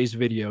one of Jay's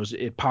videos.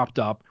 It popped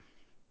up,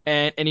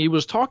 and he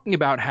was talking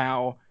about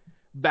how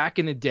back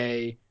in the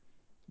day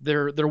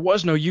there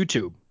was no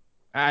YouTube.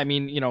 I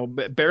mean,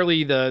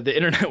 barely the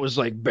internet was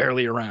like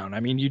barely around. I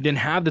mean, you didn't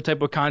have the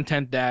type of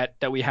content that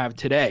we have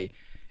today.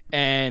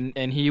 And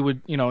he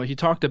would, he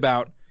talked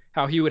about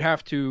how he would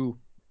have to,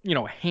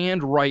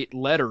 hand write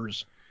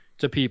letters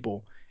to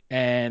people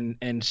and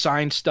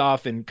sign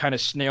stuff and kind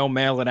of snail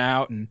mail it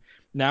out. And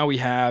now we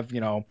have,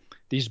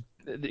 these,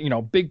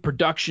 big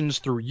productions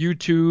through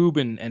YouTube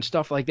and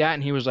stuff like that.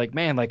 And he was like,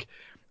 man, like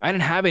I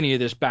didn't have any of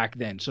this back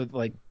then. So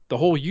like the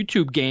whole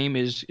YouTube game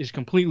is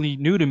completely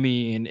new to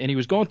me. And he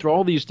was going through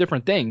all these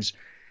different things.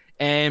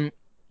 And,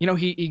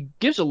 he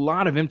gives a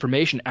lot of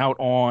information out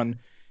on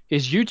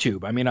his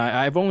YouTube. I mean,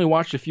 I've only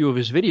watched a few of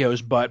his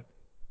videos, but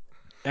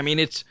I mean,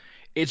 it's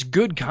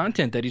good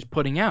content that he's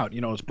putting out.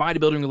 It's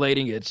bodybuilding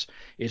relating, it's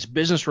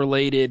business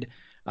related,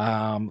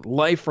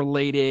 life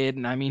related,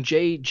 and I mean,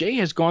 Jay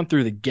has gone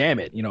through the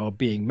gamut.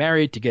 Being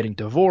married to getting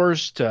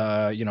divorced,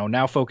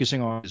 now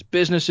focusing on his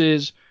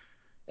businesses,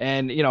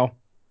 and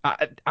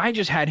I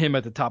just had him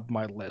at the top of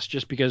my list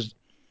just because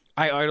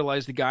I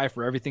idolize the guy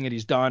for everything that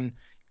he's done,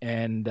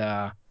 and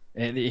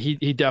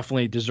he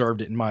definitely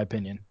deserved it in my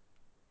opinion.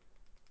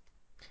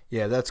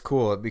 Yeah, that's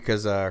cool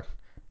because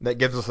that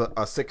gives us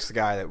a sixth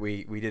guy that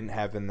we didn't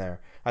have in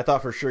there. I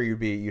thought for sure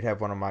you'd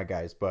have one of my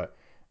guys, but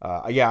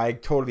yeah, I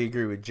totally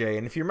agree with Jay.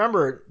 And if you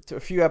remember a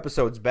few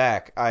episodes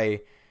back,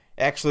 I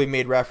actually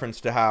made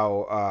reference to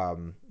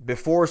how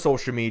before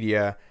social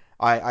media,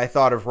 I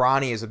thought of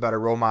Ronnie as a better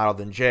role model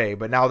than Jay.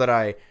 But now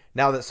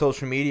that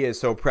social media is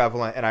so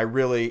prevalent and I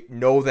really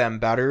know them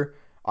better,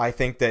 I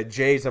think that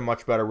Jay's a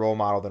much better role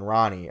model than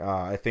Ronnie.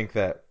 I think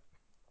that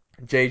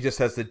Jay just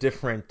has a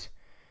different.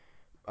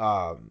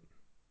 Um,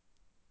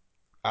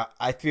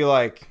 I feel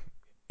like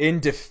in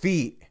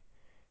defeat,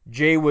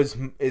 Jay was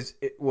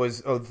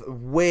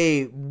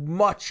way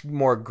much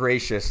more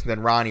gracious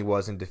than Ronnie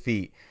was in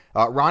defeat.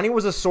 Ronnie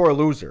was a sore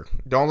loser.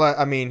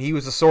 He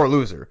was a sore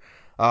loser,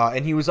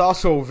 and he was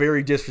also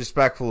very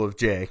disrespectful of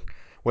Jay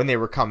when they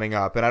were coming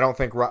up. And I don't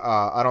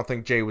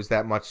think Jay was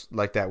that much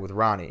like that with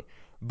Ronnie.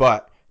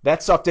 But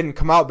that stuff didn't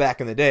come out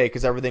back in the day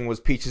because everything was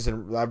peaches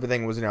and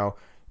everything was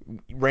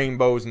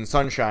rainbows and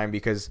sunshine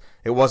because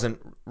it wasn't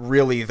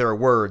really their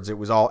words. It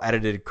was all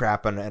edited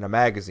crap in a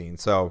magazine.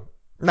 So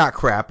not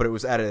crap, but it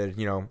was edited,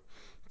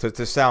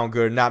 to sound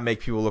good and not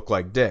make people look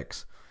like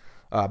dicks.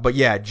 But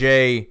yeah,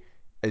 Jay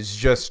is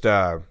just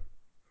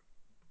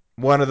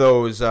one of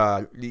those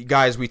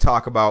guys we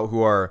talk about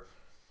who are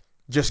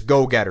just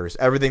go-getters.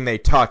 Everything they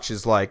touch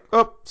is like,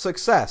 oh,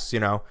 success,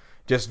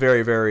 just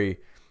very, very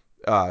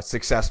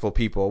successful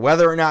people.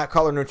 Whether or not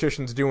Color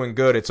Nutrition's doing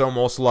good, it's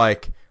almost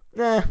like,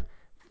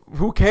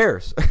 who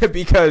cares?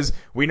 Because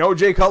we know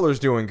Jay Cutler's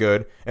doing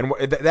good, and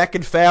that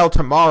could fail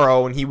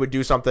tomorrow, and he would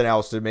do something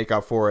else to make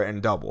up for it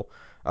and double.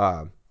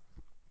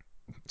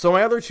 So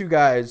my other two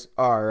guys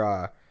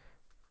are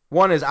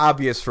one is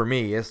obvious for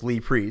me. It's Lee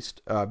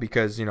Priest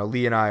because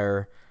Lee and I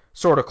are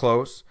sort of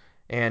close,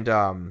 and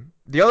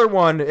the other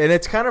one, and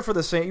it's kind of for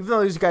the same. Even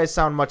though these guys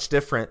sound much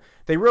different,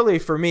 they really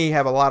for me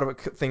have a lot of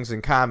things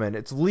in common.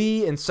 It's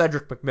Lee and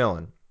Cedric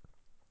McMillan,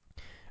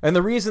 and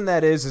the reason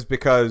that is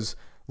because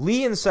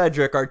Lee and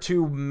Cedric are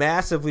two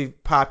massively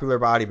popular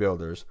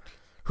bodybuilders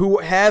who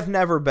are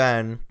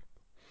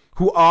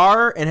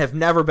and have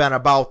never been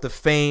about the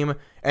fame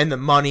and the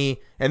money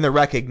and the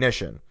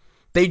recognition.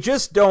 They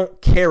just don't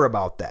care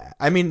about that.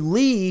 I mean,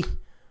 Lee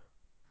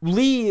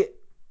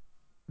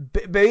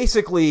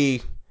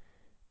basically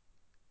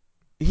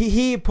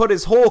he put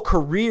his whole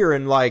career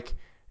in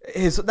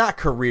his not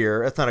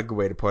career, that's not a good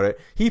way to put it.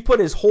 He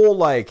put his whole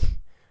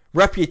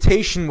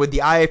reputation with the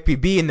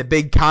IFBB and the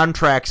big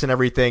contracts and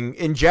everything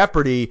in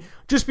jeopardy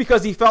just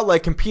because he felt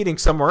like competing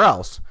somewhere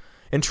else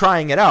and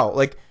trying it out.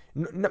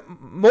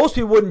 Most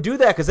people wouldn't do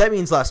that because that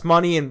means less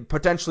money and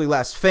potentially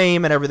less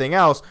fame and everything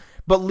else.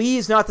 But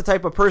Lee's not the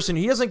type of person,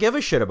 he doesn't give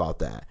a shit about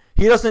that.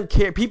 He doesn't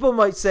care. People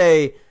might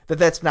say that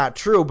that's not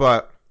true,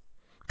 but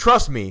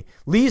trust me,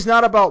 Lee's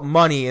not about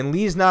money, and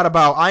Lee's not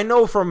about,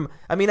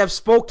 I've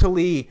spoke to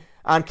Lee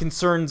on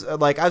concerns,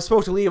 I've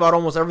spoke to Lee about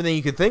almost everything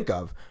you could think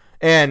of.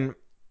 And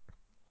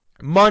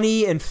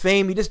money and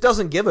fame, he just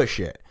doesn't give a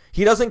shit.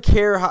 He doesn't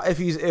care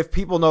if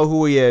people know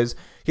who he is.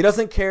 He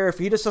doesn't care if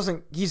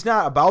he's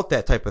not about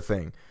that type of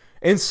thing.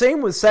 And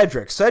same with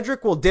Cedric.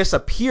 Cedric will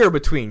disappear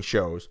between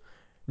shows.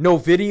 No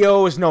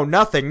videos, no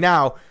nothing.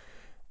 Now,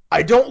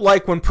 I don't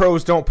like when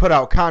pros don't put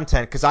out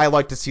content because I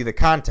like to see the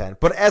content.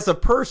 But as a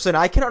person,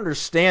 I can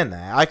understand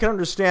that. I can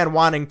understand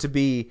wanting to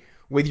be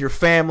with your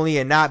family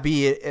and not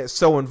be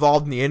so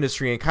involved in the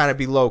industry and kind of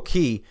be low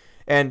key.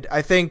 And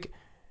I think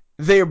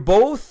they're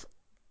both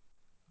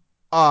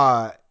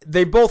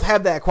they both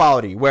have that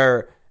quality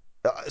where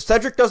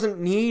Cedric doesn't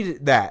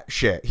need that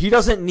shit. He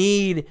doesn't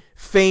need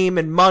fame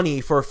and money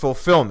for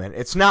fulfillment.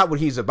 It's not what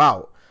he's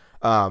about.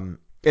 And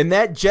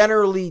that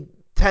generally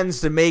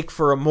tends to make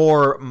for a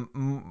more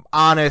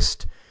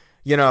honest,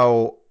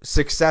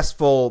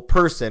 successful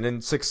person,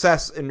 and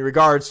success in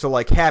regards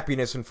to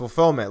happiness and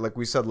fulfillment, like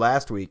we said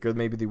last week or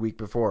maybe the week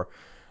before.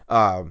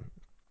 And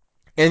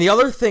the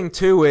other thing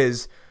too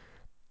is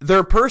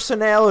their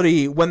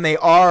personality when they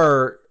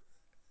are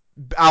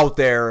out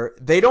there,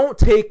 they don't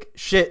take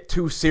shit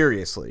too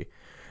seriously.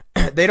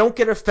 They don't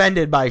get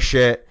offended by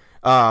shit.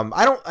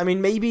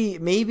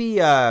 Maybe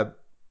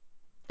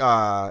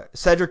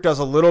Cedric does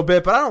a little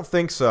bit, but I don't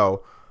think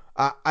so.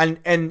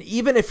 And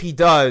even if he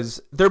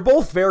does, they're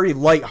both very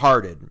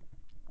lighthearted.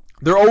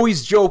 They're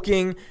always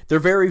joking. They're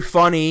very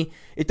funny.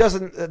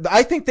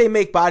 I think they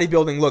make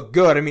bodybuilding look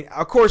good. I mean,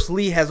 of course,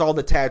 Lee has all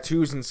the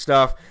tattoos and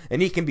stuff,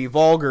 and he can be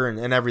vulgar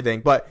and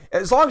everything. But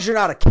as long as you're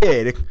not a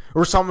kid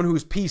or someone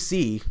who's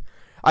PC,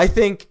 I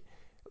think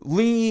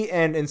Lee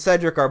and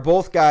Cedric are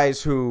both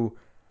guys who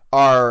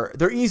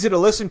they're easy to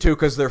listen to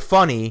because they're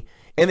funny,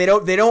 and they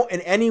don't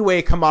in any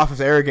way come off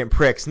as arrogant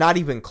pricks, not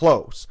even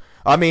close.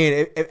 I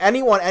mean, if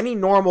any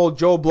normal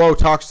Joe Blow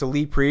talks to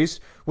Lee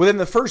Priest, within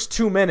the first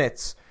 2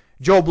 minutes,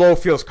 Joe Blow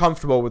feels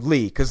comfortable with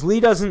Lee because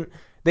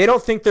they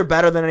don't think they're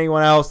better than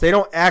anyone else. They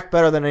don't act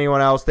better than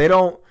anyone else. They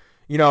don't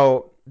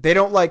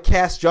like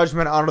cast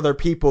judgment on other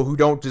people who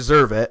don't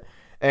deserve it.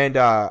 And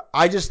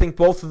I just think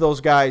both of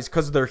those guys,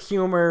 because of their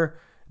humor,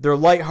 their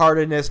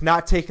lightheartedness,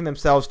 not taking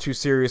themselves too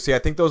seriously, I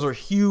think those are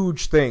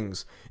huge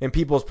things in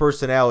people's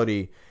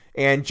personality.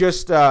 And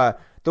just the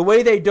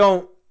way they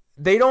don't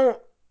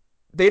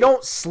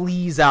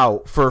sleaze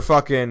out for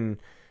fucking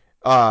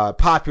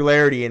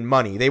popularity and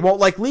money. They won't,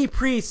 like Lee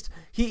Priest.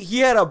 He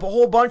had a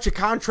whole bunch of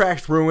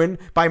contracts ruined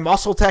by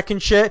Muscle Tech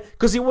and shit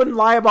because he wouldn't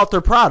lie about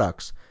their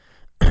products.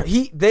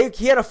 He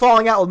had a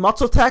falling out with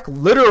Muscle Tech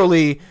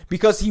literally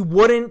because he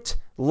wouldn't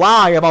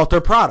lie about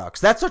their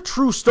products. That's a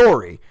true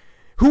story.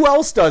 Who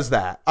else does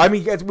that? I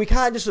mean, we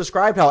kind of just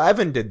described how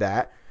Evan did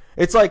that.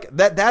 It's like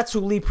that's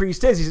who Lee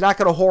Priest is. He's not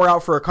going to whore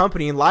out for a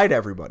company and lie to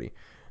everybody.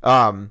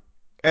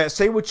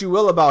 Say what you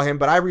will about him,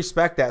 but I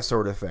respect that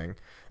sort of thing.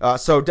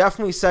 So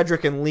definitely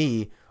Cedric and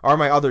Lee are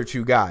my other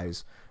two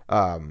guys.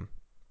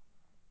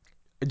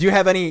 Do you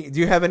have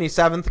any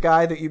seventh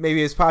guy that you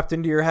maybe has popped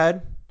into your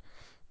head?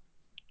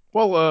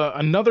 Well,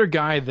 another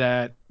guy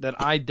that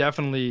I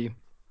definitely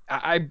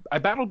I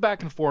battled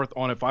back and forth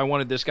on if I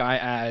wanted this guy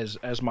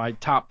as my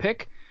top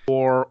pick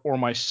or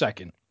my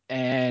second,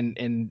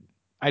 and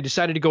I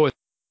decided to go with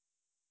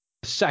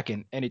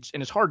second, and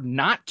it's hard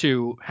not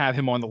to have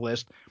him on the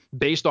list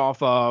based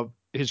off of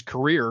his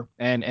career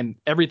and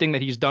everything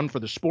that he's done for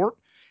the sport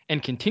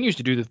and continues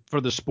to do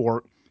for the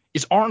sport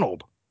is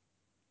Arnold.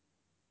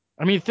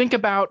 I mean, think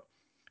about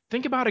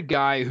a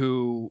guy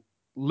who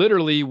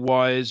literally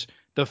was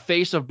the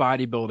face of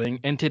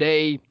bodybuilding and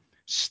today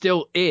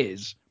still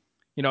is.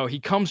 You know, he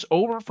comes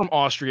over from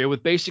Austria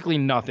with basically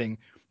nothing,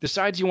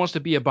 decides he wants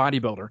to be a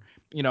bodybuilder.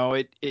 You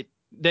know,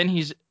 then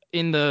he's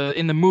in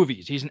the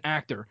movies. He's an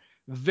actor.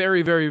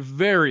 Very, very,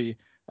 very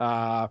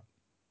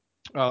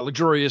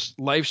luxurious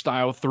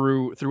lifestyle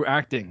through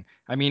acting.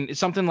 I mean, it's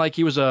something like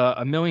he was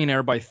a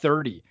millionaire by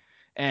 30,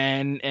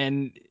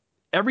 and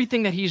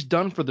everything that he's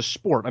done for the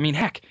sport. I mean,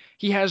 heck,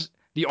 he has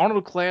the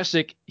Arnold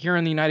Classic here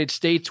in the United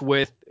States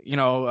with,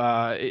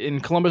 in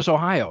Columbus,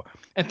 Ohio.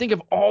 And think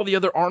of all the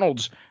other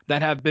Arnolds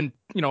that have been,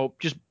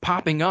 just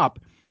popping up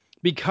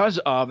because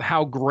of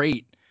how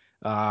great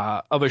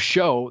of a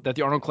show that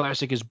the Arnold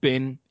Classic has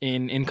been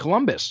in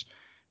Columbus.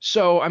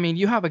 So, I mean,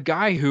 you have a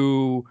guy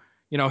who,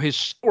 his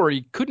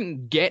story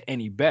couldn't get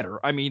any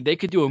better. I mean, they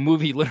could do a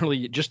movie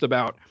literally just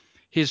about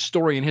his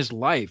story and his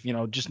life,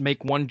 just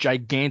make one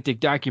gigantic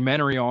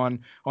documentary on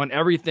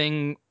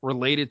everything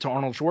related to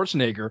Arnold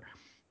Schwarzenegger.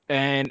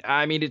 And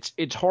I mean,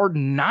 it's hard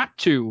not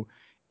to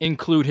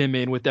include him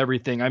in with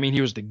everything. I mean,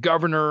 he was the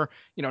governor,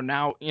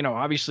 now,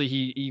 obviously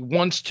he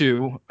wants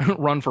to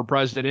run for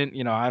president.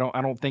 I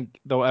don't think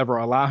they'll ever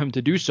allow him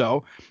to do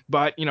so,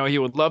 but he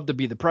would love to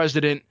be the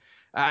president.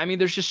 I mean,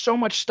 there's just so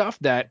much stuff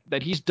that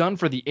he's done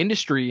for the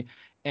industry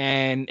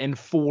and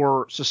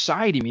for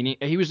society. I mean,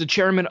 he was the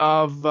chairman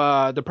of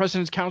the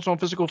President's Council on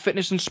Physical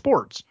Fitness and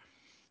Sports.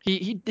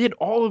 He did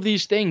all of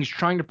these things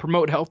trying to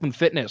promote health and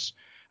fitness,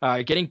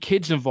 getting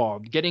kids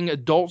involved, getting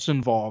adults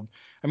involved.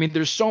 I mean,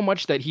 there's so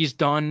much that he's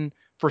done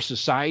for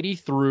society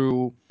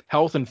through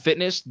health and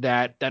fitness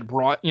that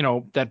brought,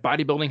 that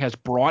bodybuilding has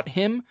brought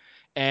him.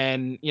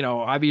 And,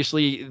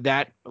 obviously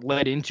that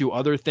led into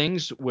other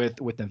things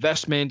with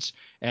investments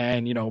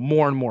and,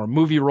 more and more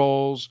movie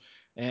roles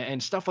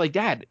and stuff like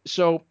that.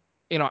 So,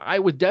 I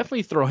would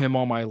definitely throw him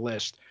on my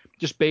list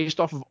just based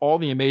off of all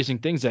the amazing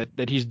things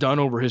that he's done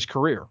over his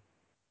career.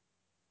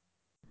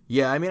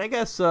 Yeah, I mean, I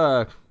guess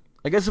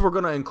if we're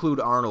going to include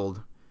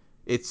Arnold,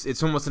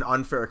 it's almost an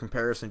unfair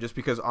comparison just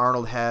because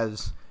Arnold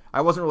has...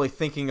 I wasn't really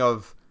thinking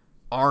of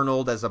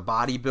Arnold as a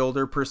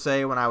bodybuilder per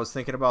se when I was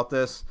thinking about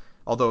this.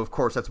 Although, of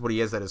course, that's what he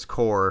is at his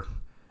core.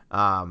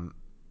 I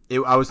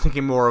was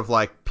thinking more of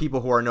like people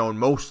who are known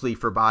mostly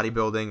for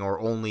bodybuilding or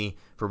only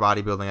for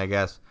bodybuilding, I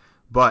guess.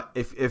 But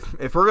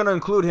if we're going to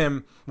include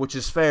him, which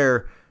is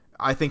fair,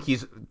 I think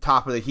he's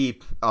top of the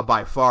heap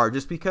by far.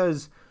 Just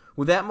because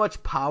with that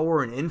much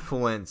power and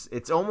influence,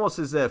 it's almost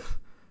as if,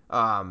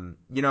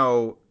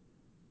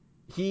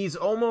 he's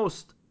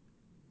almost,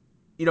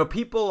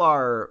 people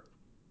are...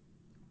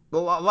 A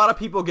lot of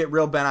people get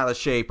real bent out of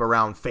shape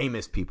around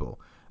famous people.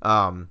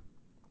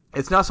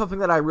 It's not something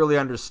that I really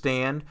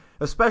understand,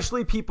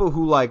 especially people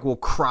who will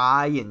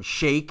cry and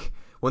shake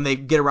when they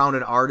get around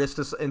an artist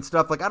and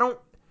stuff.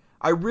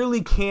 I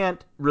really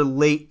can't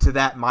relate to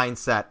that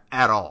mindset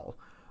at all.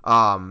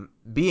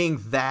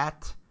 Being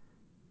that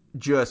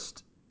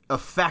just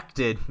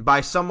affected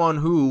by someone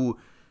who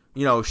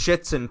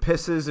shits and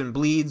pisses and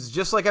bleeds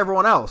just like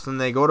everyone else, and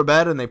they go to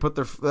bed and they put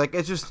their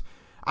it's just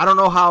I don't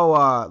know how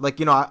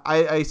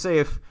I say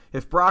if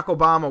Barack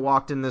Obama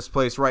walked in this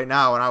place right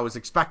now and I was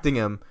expecting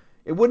him,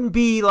 it wouldn't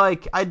be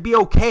like I'd be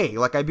okay.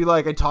 Like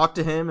I'd talk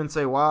to him and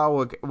say,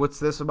 "Wow, what's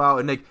this about?"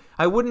 And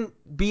I wouldn't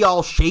be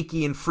all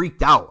shaky and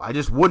freaked out. I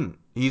just wouldn't.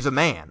 He's a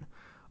man.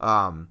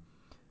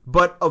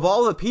 But of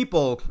all the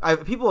people,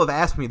 people have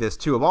asked me this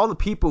too. Of all the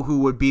people who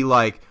would be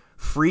like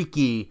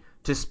freaky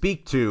to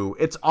speak to,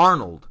 it's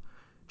Arnold.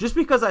 Just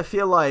because I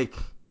feel like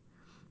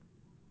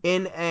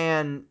in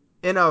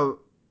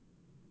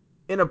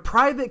a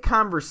private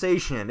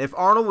conversation, if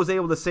Arnold was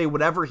able to say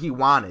whatever he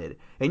wanted,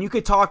 and you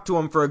could talk to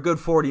him for a good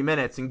 40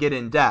 minutes and get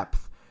in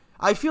depth,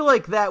 I feel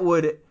like that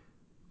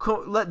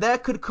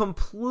could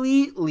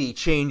completely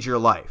change your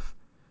life.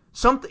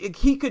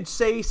 He could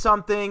say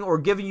something or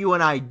give you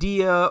an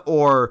idea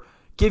or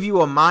give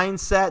you a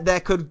mindset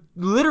that could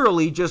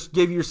literally just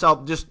give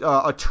yourself just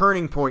a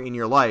turning point in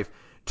your life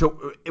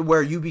to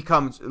where you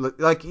become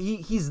like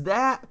he's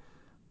that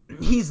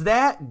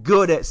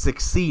good at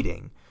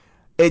succeeding.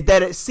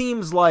 That it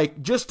seems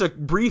like just a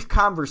brief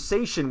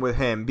conversation with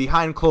him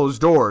behind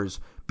closed doors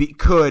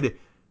could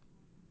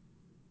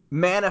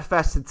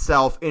manifest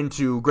itself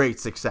into great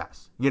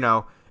success,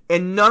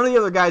 And none of the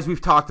other guys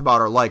we've talked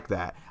about are like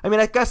that. I mean,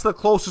 I guess the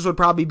closest would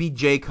probably be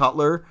Jay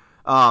Cutler,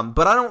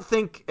 but I don't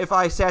think if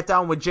I sat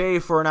down with Jay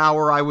for an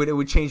hour, it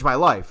would change my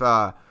life.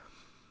 I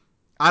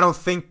don't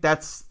think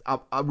that's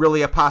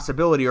really a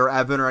possibility, or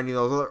Evan or any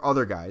of those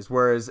other guys,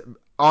 whereas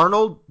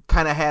Arnold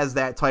kind of has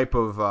that type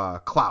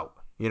of clout,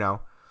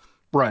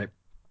 Right.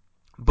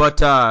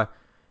 But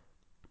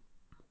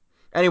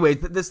anyway,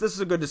 this is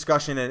a good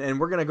discussion, and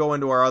we're gonna go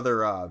into our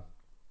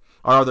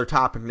other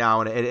topic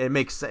now, and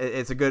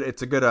it's a good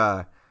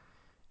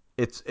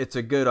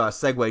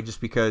segue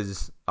just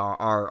because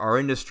our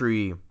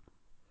industry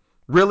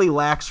really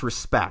lacks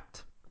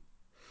respect.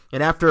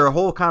 And after a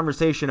whole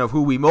conversation of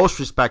who we most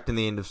respect in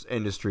the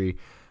industry,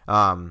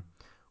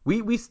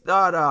 we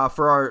thought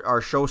for our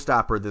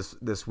showstopper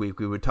this week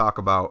we would talk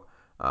about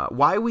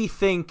why we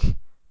think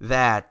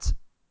that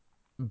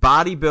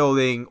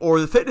bodybuilding or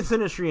the fitness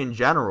industry in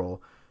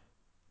general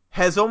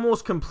has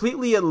almost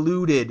completely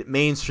eluded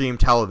mainstream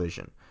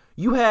television.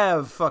 You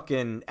have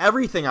fucking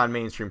everything on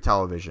mainstream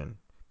television.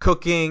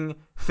 Cooking,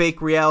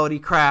 fake reality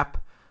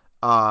crap,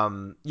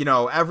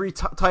 every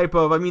type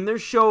of,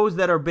 there's shows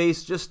that are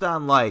based just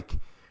on like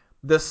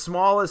the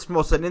smallest,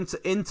 most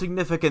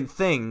insignificant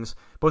things,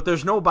 but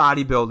there's no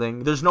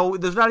bodybuilding. There's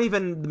not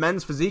even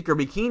men's physique or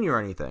bikini or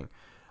anything.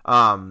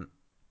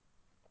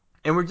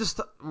 And we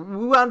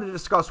wanted to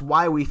discuss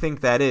why we think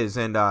that is.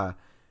 And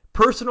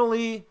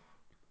personally,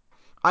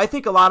 I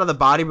think a lot of the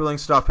bodybuilding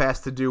stuff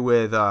has to do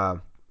with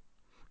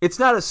it's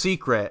not a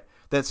secret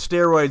that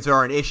steroids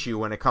are an issue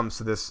when it comes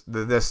to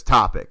this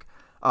topic.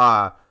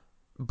 But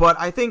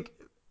I think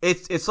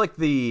it's like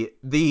the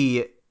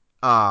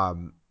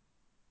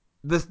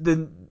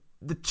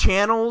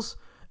channels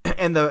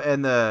and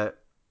the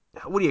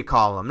what do you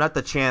call them? Not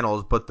the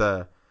channels, but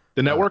the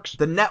networks.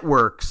 The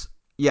networks,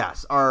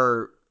 yes,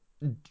 are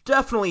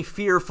definitely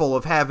fearful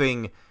of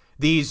having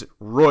these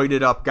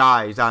roided up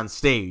guys on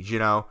stage,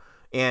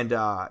 and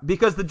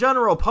because the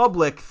general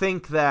public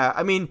think that,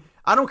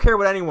 I don't care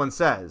what anyone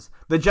says,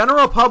 the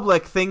general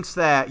public thinks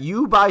that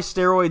you buy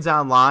steroids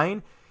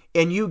online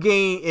and you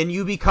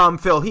become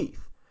Phil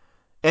Heath,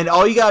 and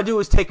all you gotta do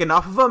is take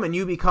enough of them and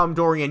you become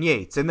Dorian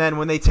Yates, and then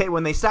when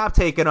they stop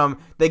taking them,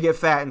 they get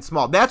fat and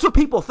small. That's what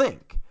people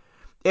think.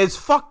 As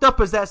fucked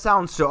up as that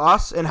sounds to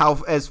us, and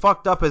how as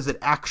fucked up as it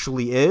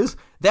actually is,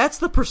 that's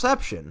the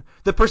perception.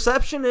 The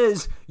perception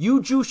is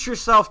you juice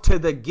yourself to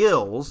the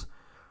gills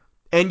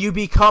and you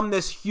become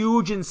this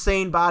huge,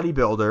 insane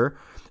bodybuilder,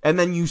 and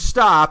then you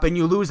stop and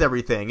you lose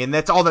everything, and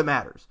that's all that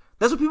matters.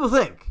 That's what people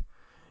think.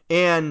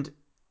 And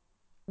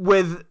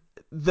with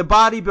the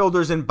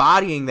bodybuilders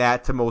embodying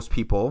that to most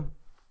people,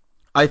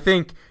 I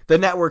think the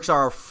networks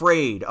are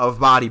afraid of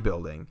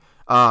bodybuilding.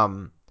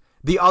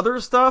 The other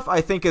stuff,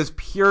 I think, is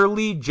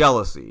purely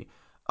jealousy.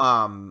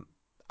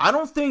 I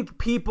don't think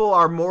people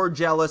are more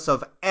jealous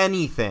of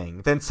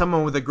anything than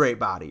someone with a great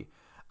body.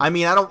 I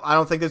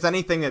don't think there's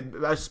anything,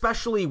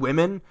 especially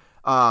women,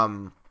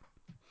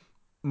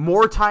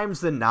 more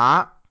times than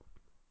not,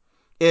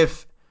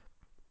 if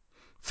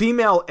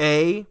female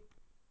A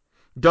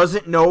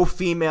doesn't know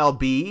female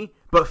B,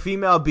 but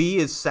female B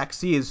is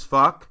sexy as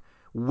fuck,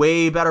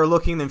 way better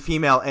looking than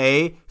female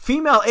A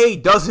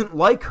doesn't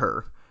like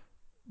her.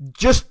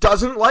 Just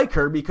doesn't like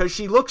her because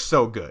she looks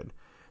so good.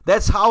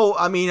 That's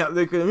how,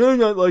 they could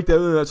not like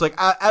that. It's like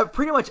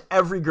pretty much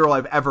every girl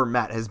I've ever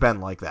met has been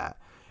like that.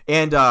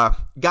 And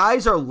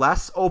guys are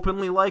less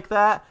openly like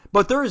that,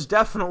 but there is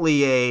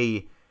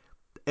definitely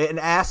an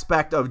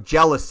aspect of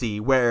jealousy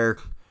where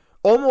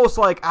almost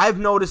like I've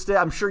noticed it,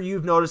 I'm sure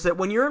you've noticed it,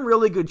 when you're in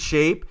really good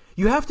shape,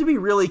 you have to be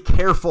really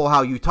careful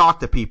how you talk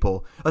to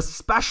people,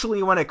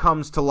 especially when it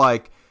comes to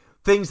like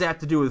things that have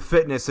to do with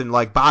fitness and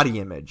like body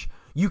image.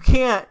 You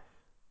can't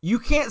you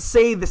can't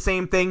say the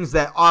same things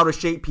that out of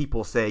shape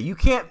people say. You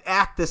can't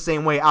act the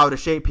same way out of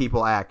shape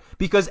people act,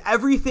 because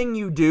everything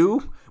you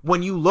do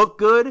when you look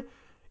good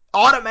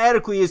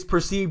automatically is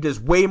perceived as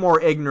way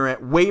more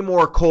ignorant, way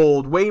more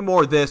cold, way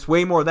more this,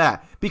 way more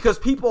that, because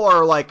people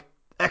are like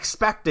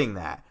expecting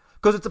that.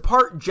 Because it's a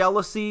part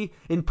jealousy,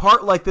 in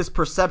part like this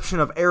perception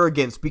of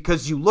arrogance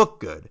because you look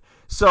good.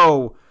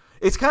 So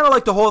it's kind of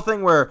like the whole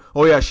thing where,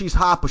 oh yeah, she's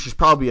hot, but she's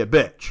probably a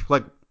bitch.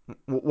 Like,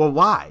 well,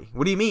 why?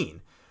 What do you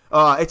mean?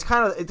 It's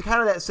kind of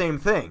that same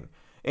thing.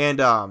 And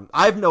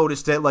I've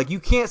noticed it. Like, you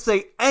can't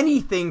say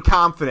anything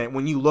confident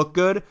when you look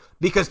good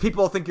because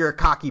people think you're a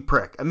cocky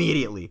prick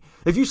immediately.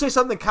 If you say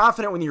something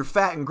confident when you're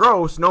fat and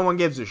gross, no one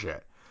gives a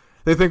shit.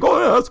 They think, oh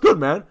yeah, that's good,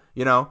 man.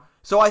 You know.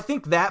 So I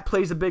think that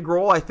plays a big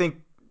role. I think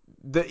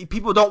that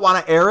people don't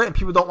want to air it and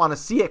people don't want to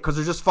see it because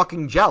they're just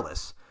fucking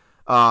jealous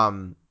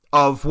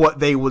of what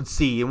they would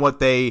see and what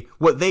they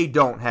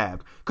don't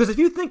have. Because if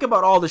you think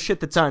about all the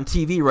shit that's on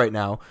TV right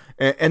now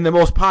and the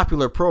most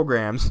popular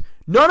programs,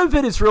 none of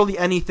it is really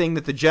anything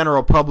that the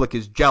general public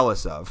is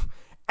jealous of.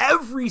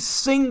 Every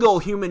single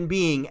human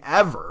being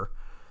ever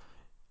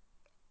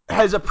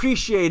has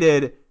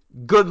appreciated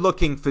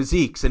good-looking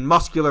physiques and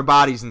muscular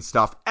bodies and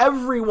stuff.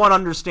 Everyone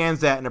understands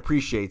that and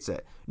appreciates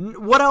it.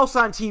 What else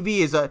on TV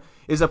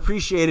is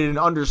appreciated and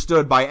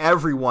understood by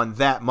everyone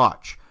that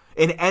much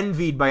and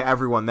envied by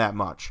everyone that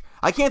much?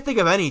 I can't think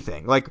of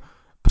anything. Like,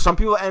 some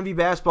people envy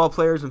basketball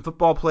players and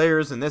football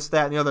players and this,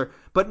 that, and the other,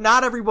 but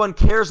not everyone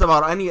cares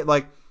about any,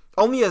 like,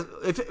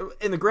 if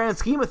in the grand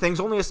scheme of things,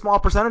 only a small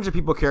percentage of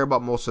people care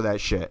about most of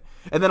that shit.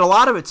 And then a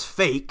lot of it's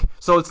fake,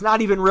 so it's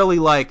not even really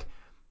like,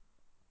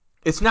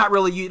 it's not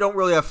really, you're not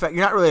really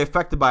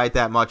affected by it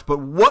that much, but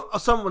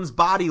what someone's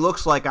body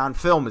looks like on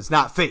film is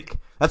not fake.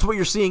 That's what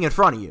you're seeing in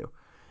front of you.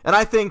 And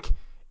I think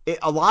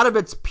a lot of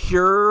it's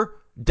pure,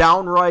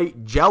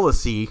 downright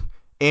jealousy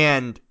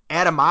and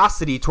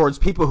animosity towards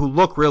people who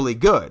look really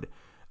good.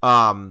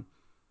 Like,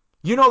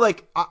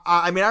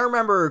 I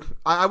remember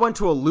I went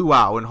to a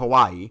luau in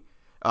Hawaii.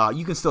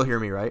 You can still hear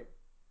me, right?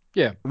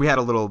 Yeah. We had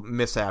a little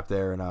mishap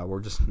there, and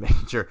we're just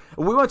making sure.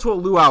 We went to a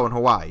luau in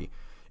Hawaii.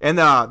 And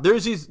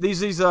there's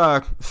these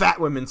fat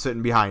women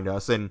sitting behind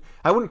us, and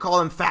I wouldn't call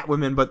them fat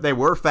women, but they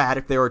were fat.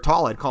 If they were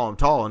tall, I'd call them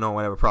tall, and no one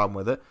would have a problem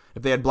with it.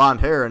 If they had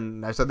blonde hair,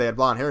 and I said they had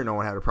blonde hair, no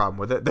one had a problem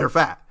with it. They're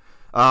fat.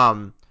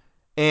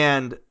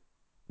 And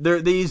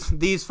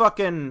these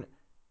fucking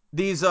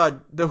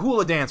the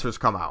hula dancers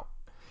come out,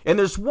 and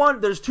there's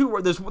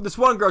this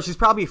one girl. She's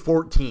probably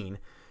 14.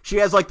 She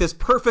has like this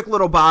perfect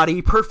little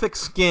body, perfect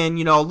skin,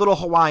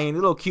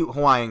 little cute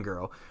Hawaiian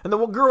girl. And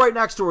the girl right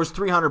next to her is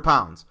 300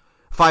 pounds.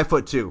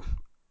 5'2",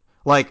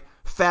 like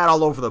fat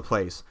all over the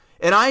place.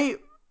 And I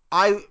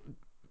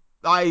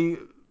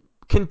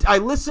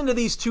listen to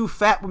these two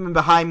fat women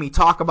behind me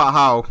talk about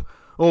how,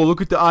 oh,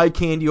 look at the eye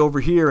candy over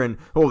here, and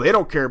oh, they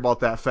don't care about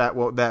that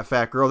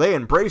fat girl. They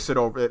embrace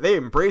it they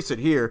embrace it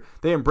here.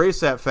 They embrace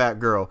that fat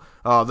girl.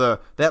 That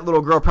little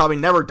girl probably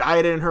never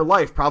dieted in her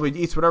life. Probably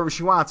eats whatever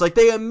she wants. Like,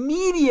 they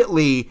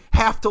immediately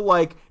have to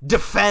like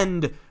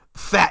defend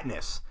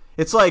fatness.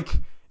 It's like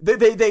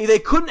they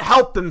couldn't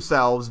help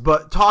themselves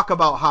but talk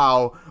about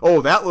how, oh,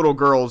 that little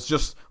girl's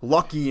just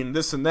lucky and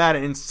this and that,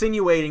 and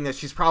insinuating that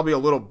she's probably a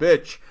little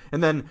bitch.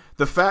 And then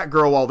the fat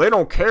girl, well, they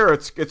don't care.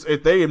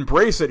 They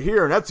embrace it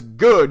here, and that's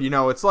good.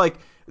 It's like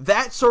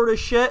that sort of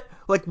shit.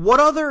 Like, what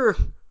other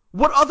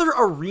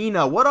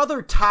arena, what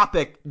other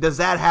topic does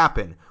that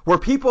happen where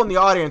people in the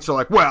audience are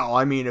like, well,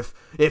 I mean,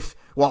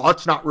 well,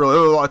 it's not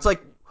really. It's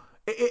like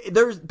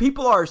there's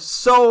people are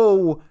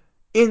so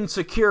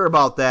insecure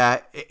about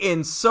that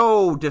and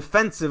so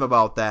defensive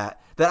about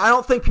that I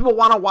don't think people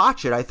want to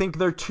watch it. I think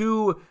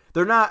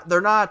they're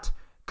not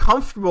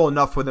comfortable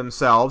enough with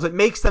themselves. It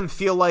makes them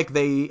feel like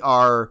they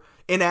are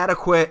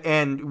inadequate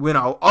and,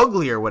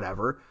 ugly or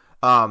whatever.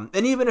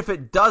 And even if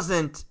it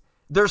doesn't,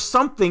 there's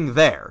something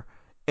there.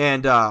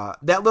 And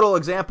that little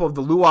example of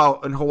the luau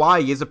in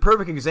Hawaii is a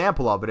perfect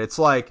example of it. It's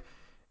like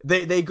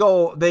they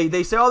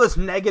say all this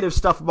negative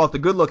stuff about the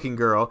good-looking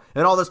girl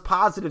and all this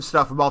positive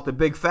stuff about the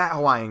big fat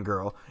Hawaiian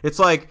girl. It's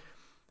like,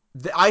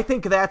 I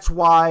think that's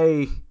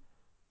why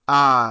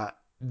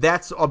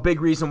that's a big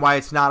reason why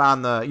it's not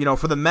on the,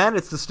 for the men,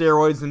 it's the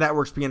steroids, the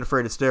networks being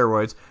afraid of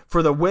steroids.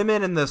 For the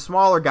women and the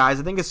smaller guys,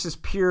 I think it's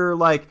just pure,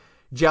 like,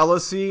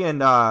 jealousy and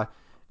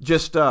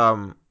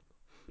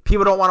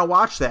people don't want to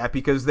watch that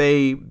because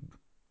they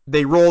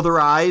roll their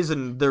eyes,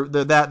 and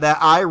that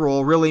eye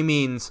roll really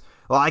means,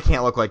 well, I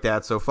can't look like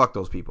that, so fuck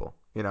those people,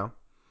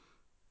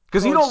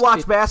 Because you don't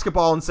watch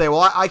basketball and say,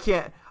 well, I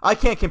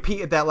can't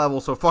compete at that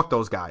level, so fuck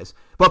those guys.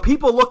 But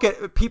people look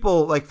at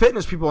people like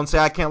fitness people and say,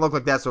 I can't look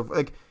like that, so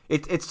like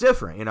it's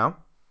different,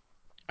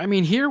 I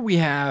mean, here we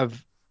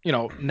have,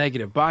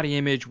 negative body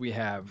image. We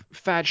have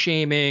fat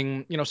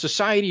shaming.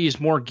 Society is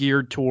more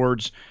geared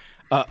towards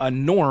a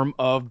norm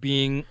of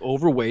being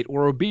overweight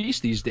or obese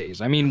these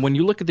days. I mean, when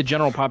you look at the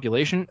general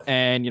population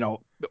and,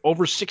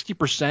 over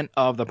 60%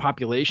 of the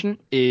population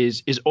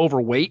is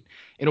overweight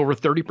and over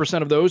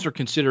 30% of those are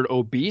considered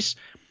obese.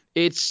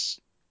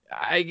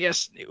 I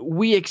guess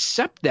we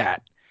accept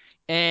that.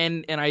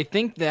 And I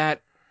think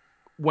that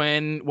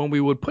when we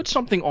would put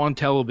something on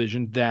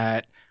television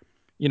that,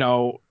 you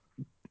know,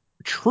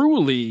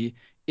 truly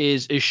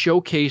is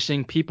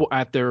showcasing people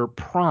at their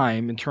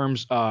prime in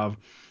terms of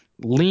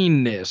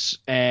leanness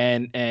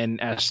and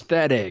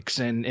aesthetics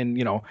and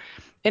you know,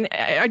 and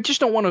I just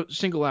don't want to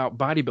single out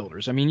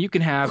bodybuilders. I mean, you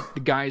can have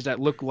the guys that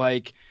look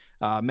like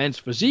men's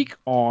physique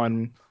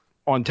on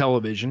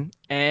television,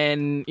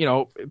 and you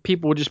know,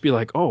 people would just be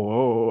like,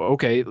 oh,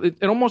 okay.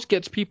 It almost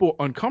gets people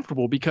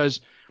uncomfortable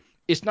because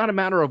it's not a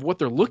matter of what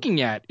they're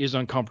looking at is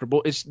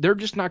uncomfortable. It's they're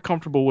just not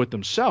comfortable with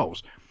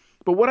themselves.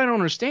 But what I don't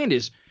understand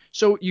is,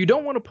 so you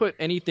don't want to put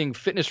anything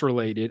fitness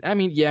related. I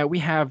mean, yeah, we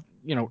have,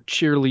 you know,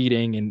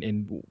 cheerleading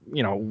and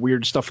you know,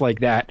 weird stuff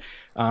like that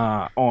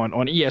on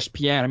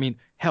ESPN. I mean,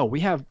 hell, we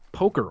have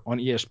poker on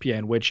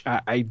ESPN, which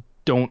I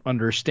don't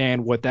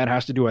understand what that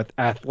has to do with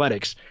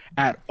athletics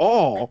at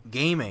all.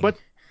 Gaming. But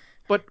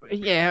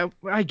yeah,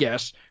 I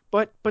guess.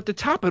 But to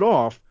top it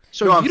off,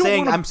 so No, you don't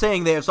want to. I'm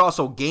saying there's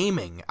also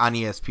gaming on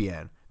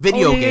ESPN. Oh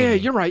Video yeah, yeah,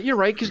 gaming. you're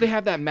right, because they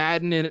have that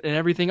Madden and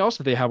everything else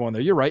that they have on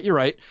there. You're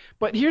right.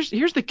 But here's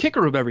the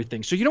kicker of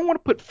everything. So you don't want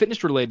to put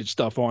fitness related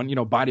stuff on, you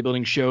know,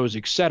 bodybuilding shows,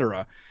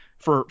 etc.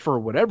 For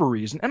whatever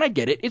reason. And I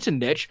get it, it's a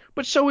niche,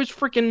 but so is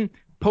freaking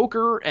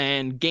poker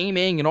and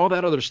gaming and all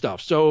that other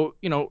stuff. So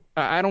you know,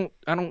 I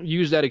don't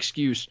use that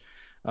excuse.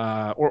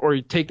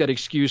 Or take that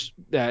excuse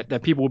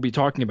that people will be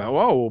talking about.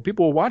 Oh, well,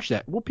 people will watch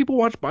that. Well, people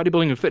watch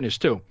bodybuilding and fitness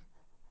too.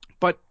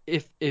 But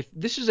if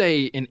this is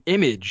an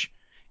image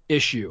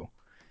issue,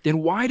 then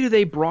why do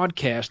they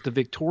broadcast the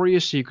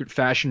Victoria's Secret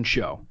fashion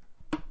show?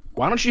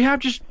 Why don't you have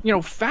just, you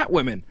know, fat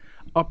women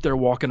up there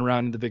walking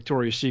around in the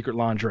Victoria's Secret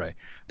lingerie?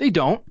 They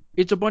don't.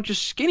 It's a bunch of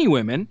skinny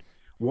women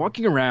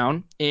walking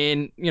around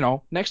in, you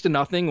know, next to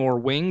nothing or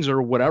wings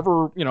or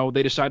whatever, you know,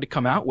 they decide to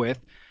come out with,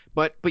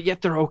 but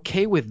yet they're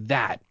okay with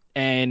that.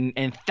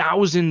 And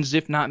thousands,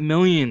 if not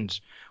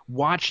millions,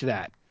 watch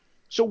that.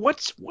 So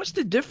what's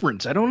the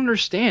difference? I don't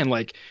understand.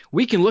 Like,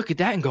 we can look at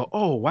that and go,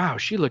 "Oh, wow,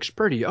 she looks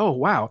pretty. Oh,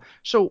 wow."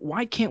 So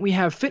why can't we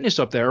have fitness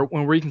up there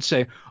when we can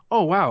say,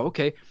 "Oh, wow,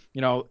 okay,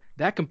 you know,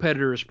 that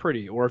competitor is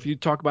pretty." Or if you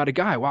talk about a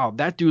guy, "Wow,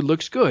 that dude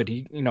looks good.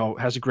 He, you know,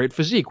 has a great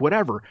physique,"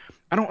 whatever.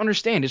 I don't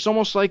understand. It's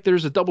almost like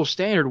there's a double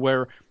standard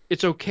where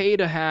it's okay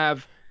to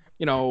have,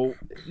 you know,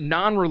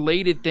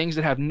 non-related things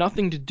that have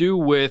nothing to do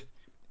with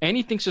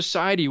anything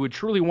society would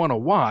truly want to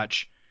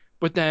watch,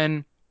 but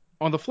then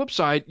on the flip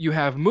side, you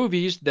have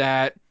movies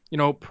that, you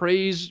know,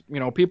 praise,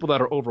 you know, people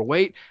that are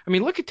overweight. I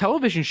mean, look at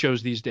television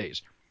shows these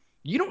days.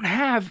 You don't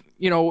have,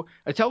 you know,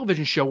 a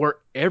television show where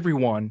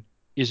everyone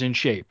is in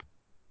shape.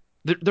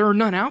 There are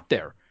none out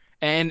there.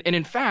 And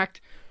in fact,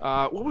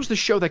 what was the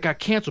show that got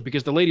canceled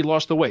because the lady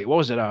lost the weight? What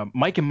was it?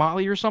 Mike and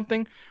Molly or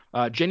something?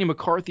 Jenny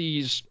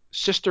McCarthy's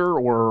sister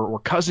or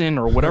cousin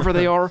or whatever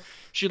they are.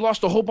 She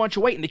lost a whole bunch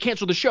of weight and they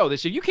canceled the show. They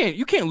said you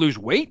can't lose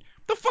weight.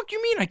 The fuck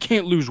you mean I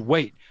can't lose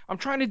weight? I'm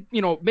trying to,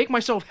 you know, make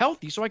myself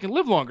healthy so I can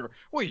live longer.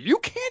 Well, you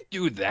can't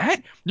do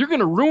that. You're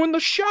gonna ruin the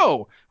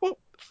show. Well,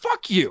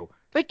 fuck you.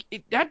 Like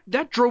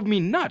that drove me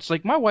nuts.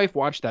 Like, my wife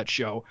watched that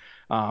show.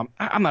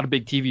 I'm not a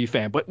big TV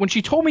fan, but when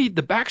she told me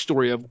the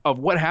backstory of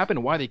what happened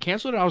and why they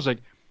canceled it, I was like,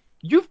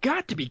 you've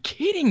got to be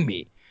kidding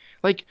me.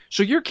 Like,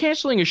 so you're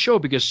canceling a show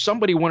because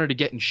somebody wanted to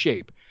get in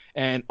shape.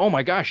 And oh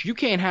my gosh, you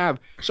can't have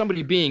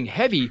somebody being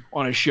heavy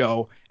on a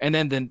show and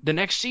then the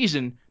next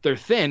season they're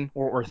thin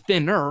or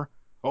thinner.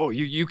 Oh,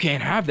 you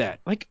can't have that.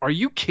 Like, are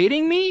you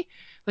kidding me?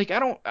 Like,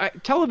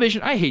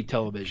 television, I hate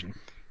television.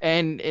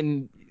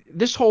 And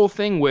this whole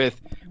thing with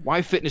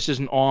why fitness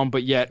isn't on,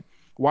 but yet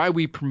why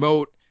we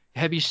promote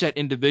heavy set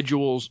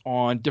individuals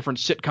on different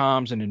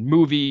sitcoms and in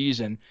movies.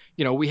 And,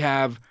 you know, we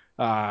have,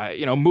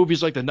 you know,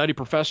 movies like The Nutty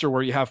Professor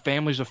where you have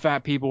families of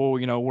fat people.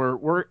 You know,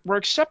 we're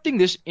accepting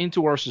this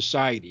into our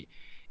society.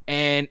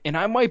 And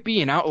I might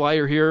be an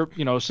outlier here,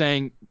 you know,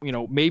 saying, you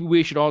know, maybe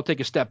we should all take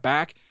a step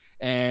back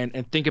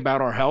and think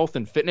about our health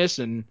and fitness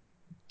and,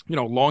 you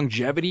know,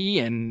 longevity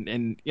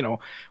and you know,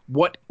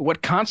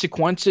 what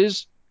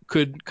consequences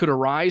could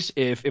arise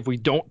if we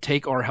don't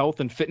take our health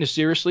and fitness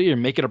seriously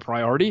and make it a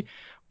priority.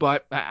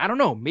 But I don't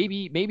know.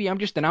 Maybe I'm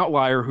just an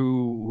outlier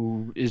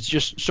who is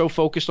just so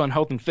focused on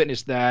health and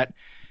fitness that,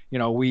 you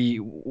know,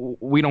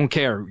 we don't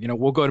care. You know,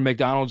 we'll go to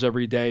McDonald's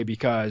every day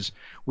because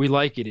we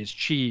like it. It's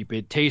cheap.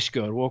 It tastes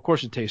good. Well, of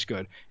course it tastes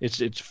good.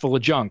 It's full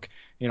of junk.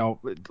 You know,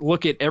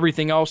 look at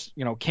everything else.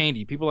 You know,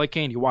 candy. People like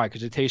candy. Why?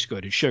 Because it tastes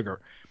good. It's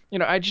sugar. You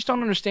know, I just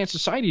don't understand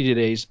society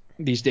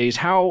these days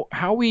how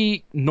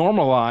we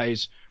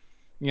normalize,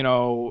 you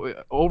know,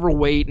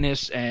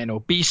 overweightness and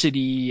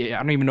obesity. I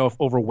don't even know if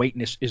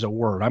overweightness is a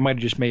word. I might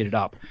have just made it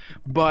up.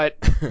 But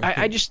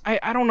I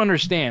don't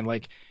understand.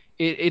 Like,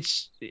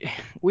 it's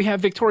we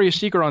have Victoria's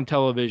Secret on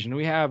television.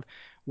 We have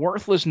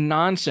worthless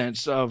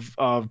nonsense of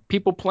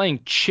people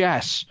playing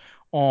chess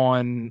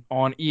on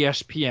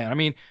ESPN. I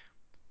mean,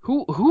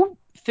 who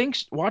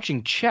thinks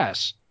watching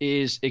chess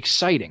is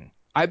exciting?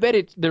 I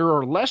bet there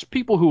are less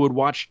people who would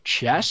watch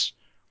chess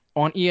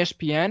on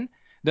ESPN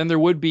than there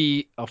would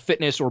be a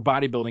fitness or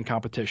bodybuilding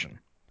competition.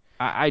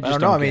 I I just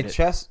don't know. I get mean, it.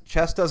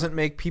 chess doesn't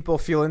make people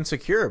feel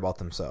insecure about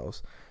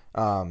themselves.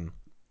 And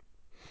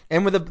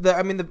with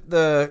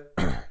the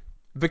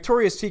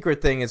Victoria's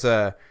Secret thing is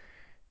a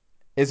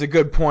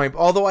good point.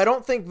 Although I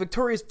don't think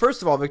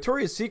first of all,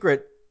 Victoria's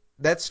Secret,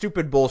 that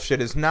stupid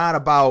bullshit is not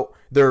about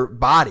their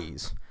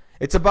bodies.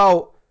 It's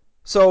about,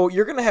 so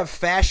you're going to have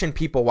fashion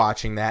people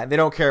watching that, and they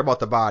don't care about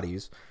the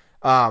bodies.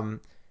 And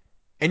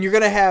you're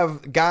going to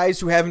have guys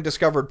who haven't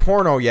discovered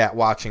porno yet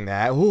watching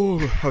that.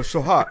 Ooh, I'm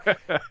so hot.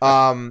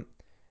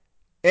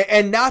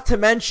 And not to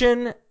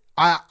mention,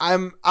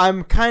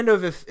 I'm kind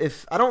of,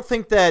 if I don't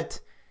think I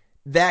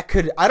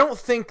don't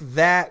think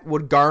that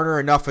would garner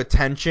enough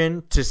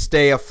attention to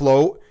stay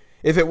afloat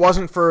if it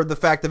wasn't for the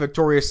fact that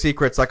Victoria's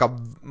Secret's like a,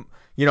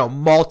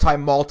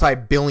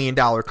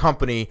 multi-billion-dollar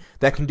company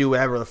that can do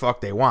whatever the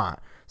fuck they want.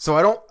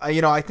 So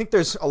I think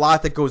there's a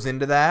lot that goes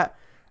into that.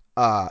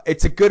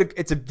 It's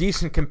a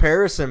decent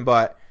comparison,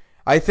 but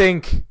I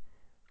don't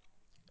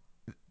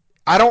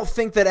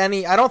think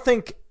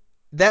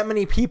that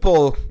many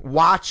people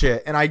watch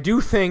it, and I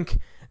do think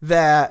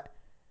that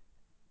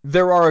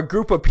there are a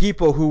group of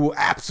people who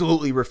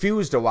absolutely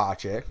refuse to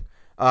watch it.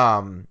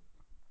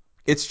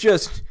 It's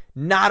just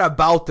not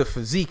about the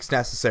physiques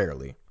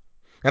necessarily,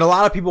 and a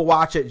lot of people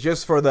watch it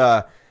just for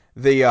the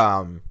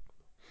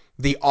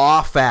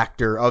awe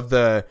factor of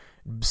the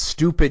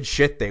stupid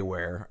shit they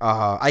wear.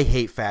 I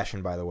hate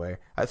fashion, by the way.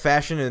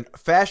 Fashion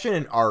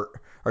and art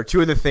are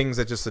two of the things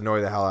that just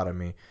annoy the hell out of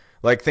me.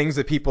 Like things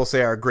that people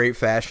say are great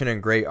fashion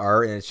and great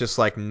art, and it's just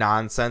like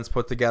nonsense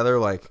put together.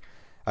 Like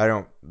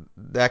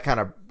that kind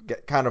of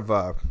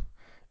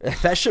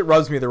that shit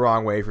rubs me the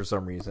wrong way for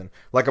some reason.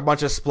 Like a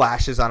bunch of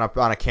splashes on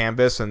a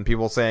canvas and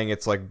people saying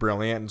it's like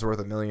brilliant and it's worth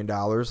 $1 million.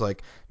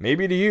 Like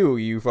maybe to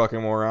you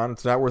fucking moron,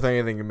 it's not worth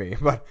anything to me.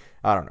 But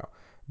I don't know.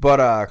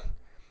 But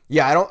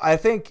yeah, I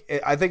think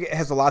it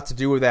has a lot to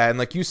do with that. And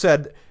like you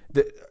said,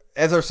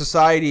 as our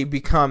society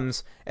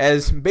becomes,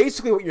 as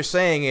basically what you're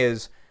saying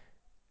is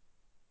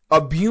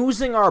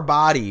abusing our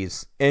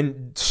bodies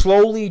and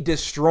slowly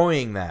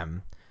destroying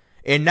them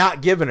and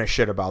not giving a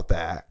shit about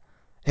that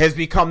has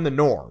become the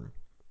norm.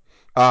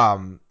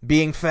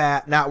 Being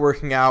fat, not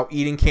working out,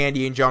 eating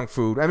candy and junk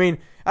food. I mean,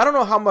 I don't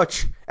know how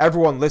much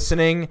everyone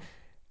listening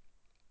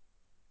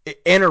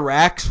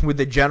interacts with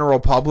the general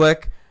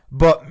public,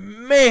 but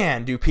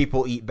man, do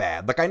people eat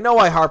bad. Like, I know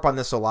I harp on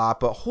this a lot,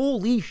 but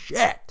holy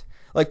shit.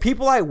 Like,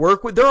 people I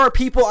work with, there are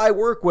people I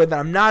work with, and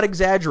I'm not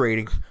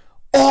exaggerating,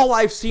 all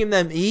I've seen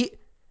them eat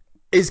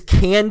is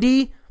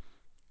candy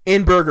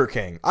in Burger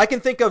King. I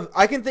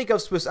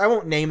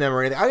won't name them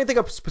or anything. I can think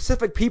of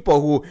specific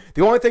people who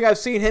the only thing I've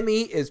seen him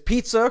eat is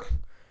pizza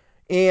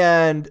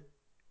and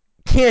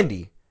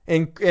candy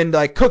and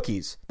like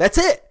cookies. That's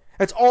it.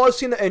 That's all I've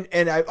seen. And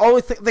the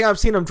only thing I've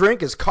seen him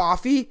drink is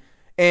coffee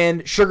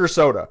and sugar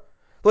soda.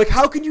 Like,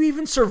 how can you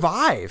even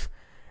survive?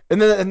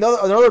 And then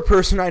another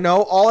person I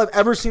know, all I've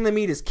ever seen them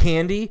eat is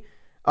candy.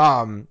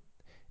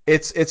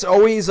 It's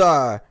always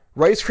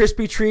Rice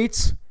Krispie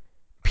treats,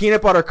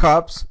 peanut butter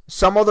cups,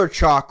 some other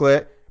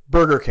chocolate,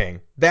 Burger King.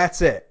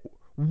 That's it.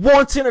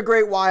 Once in a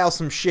great while,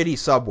 some shitty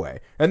Subway.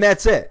 And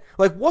that's it.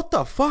 Like, what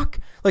the fuck?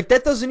 Like,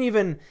 that doesn't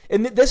even...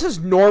 And this is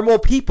normal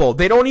people.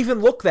 They don't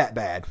even look that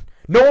bad.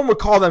 No one would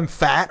call them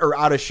fat or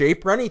out of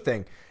shape or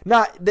anything.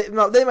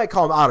 They might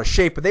call them out of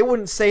shape, but they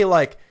wouldn't say,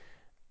 like...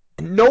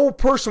 No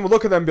person would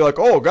look at them and be like,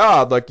 oh,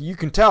 God, like, you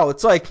can tell.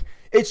 It's like,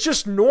 it's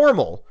just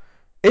normal.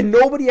 And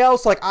nobody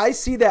else, like, I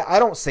see that, I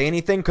don't say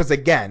anything, because,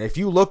 again, if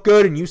you look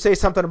good and you say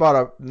something about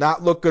a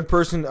not look good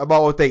person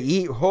about what they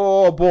eat,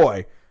 oh,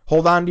 boy,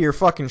 hold on to your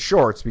fucking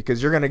shorts,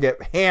 because you're going to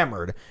get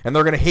hammered, and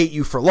they're going to hate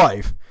you for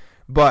life.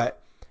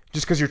 But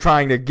just because you're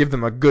trying to give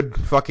them a good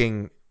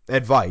fucking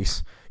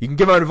advice. You can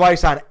give them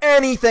advice on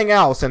anything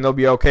else, and they'll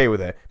be okay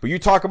with it. But you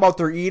talk about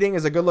their eating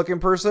as a good-looking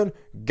person,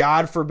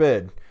 God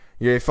forbid.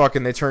 You're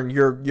fucking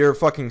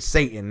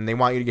Satan, and they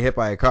want you to get hit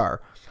by a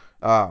car.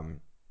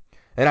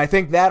 And I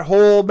think that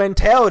whole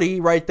mentality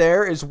right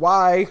there is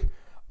why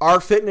our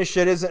fitness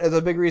shit is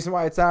a big reason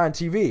why it's not on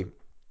TV.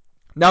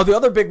 Now, the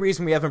other big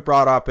reason we haven't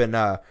brought up, and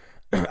I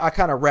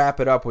kind of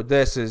wrap it up with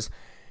this, is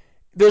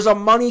there's a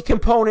money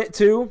component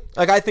too.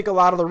 Like, I think a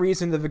lot of the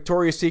reason the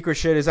Victoria's Secret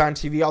shit is on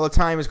TV all the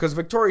time is because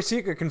Victoria's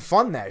Secret can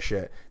fund that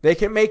shit. They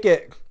can make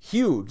it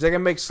huge. They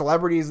can make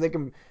celebrities. They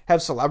can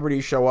have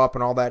celebrities show up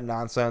and all that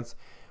nonsense.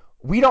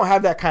 We don't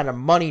have that kind of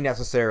money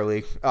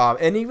necessarily.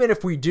 And even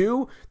if we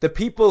do, the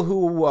people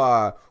who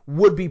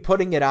would be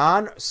putting it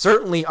on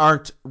certainly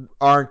aren't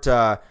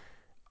going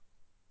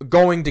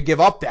to give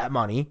up that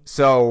money.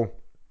 So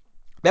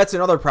that's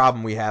another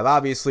problem we have.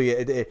 Obviously,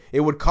 it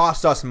would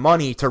cost us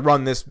money to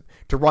run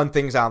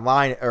things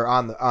online or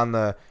on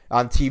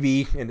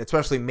TV, and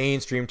especially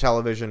mainstream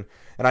television.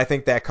 And I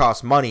think that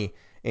costs money,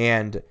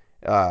 and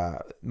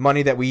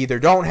money that we either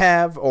don't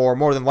have or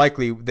more than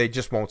likely they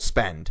just won't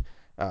spend.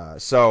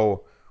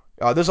 So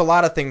there's a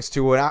lot of things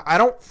to it. I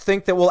don't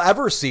think that we'll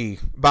ever see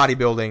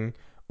bodybuilding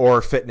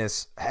or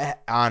fitness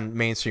on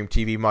mainstream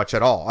TV much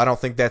at all. I don't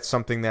think that's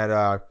something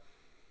that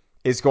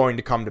is going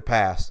to come to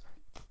pass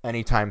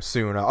anytime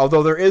soon.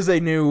 Although there is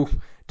a new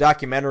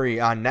documentary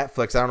on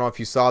Netflix. I don't know if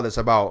you saw this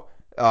about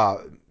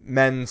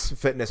men's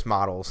fitness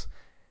models.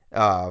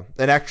 And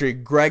actually,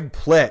 Greg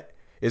Plitt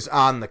is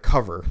on the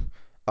cover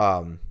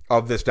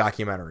of this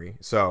documentary.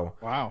 So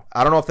Wow.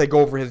 I don't know if they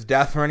go over his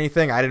death or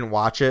anything. I didn't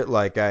watch it.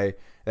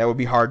 That would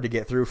be hard to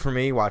get through for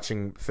me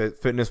watching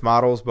fitness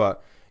models.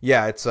 But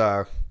yeah, it's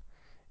a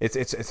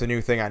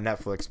new thing on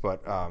Netflix.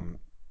 But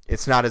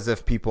it's not as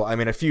if people. I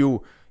mean, a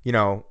few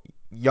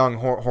young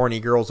horny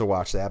girls will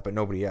watch that, but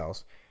nobody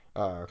else.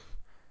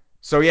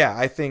 So yeah,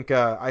 I think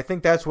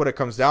that's what it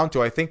comes down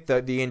to. I think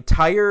that the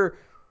entire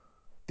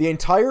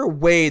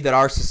way that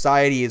our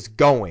society is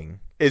going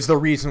is the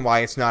reason why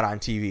it's not on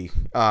TV.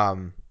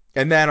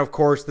 And then, of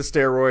course, the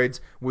steroids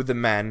with the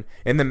men.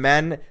 And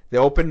the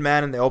open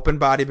men and the open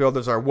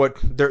bodybuilders are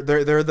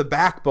they're the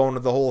backbone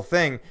of the whole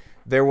thing.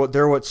 They're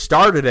what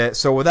started it.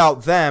 So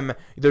without them,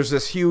 there's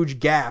this huge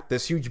gap,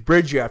 this huge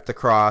bridge you have to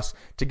cross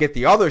to get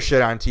the other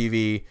shit on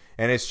TV.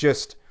 And it's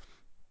just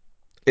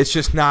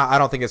not, I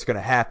don't think it's going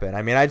to happen.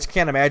 I mean, I just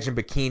can't imagine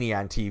bikini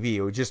on TV.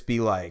 It would just be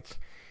like,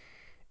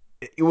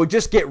 it would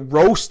just get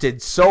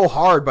roasted so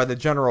hard by the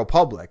general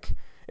public.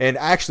 And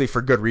actually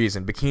for good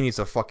reason. Bikini's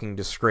a fucking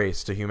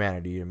disgrace to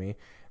humanity to me.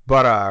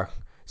 But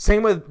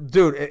same with,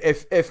 dude,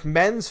 if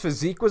men's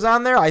physique was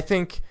on there, I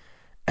think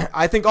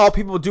all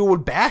people would do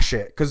would bash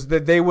it. Because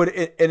they would,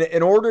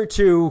 in order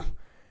to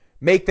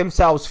make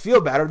themselves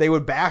feel better, they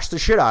would bash the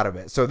shit out of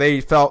it. So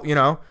they felt,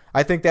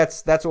 I think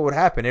that's what would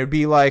happen. It would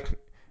be like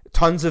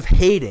tons of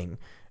hating.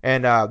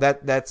 And I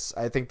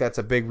think that's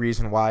a big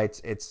reason why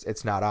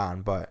it's not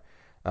on. But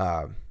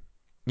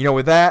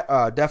with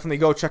that, definitely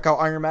go check out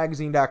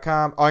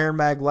ironmagazine.com,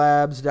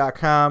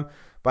 ironmaglabs.com.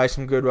 Buy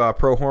some good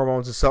pro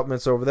hormones and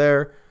supplements over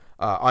there.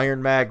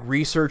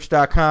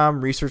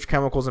 Ironmagresearch.com, research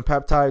chemicals and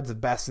peptides, the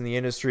best in the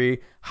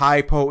industry,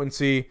 high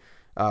potency.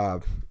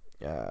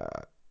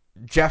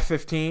 Jeff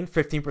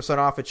 15%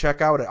 off at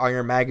checkout at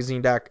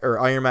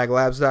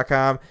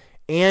ironmaglabs.com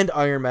and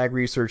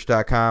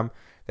ironmagresearch.com.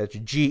 That's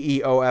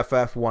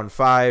GEOFF 15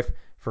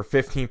 for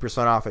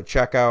 15% off at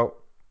checkout.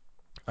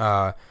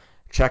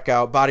 Check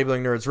out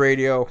Bodybuilding Nerds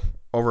Radio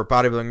over at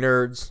Bodybuilding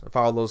Nerds.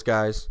 Follow those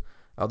guys.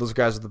 Those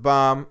guys are the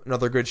bomb.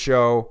 Another good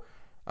show.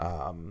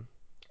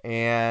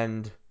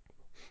 And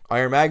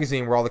Iron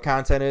Magazine, where all the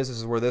content is. This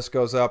is where this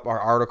goes up. Our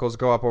articles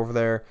go up over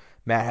there.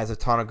 Matt has a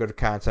ton of good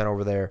content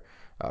over there.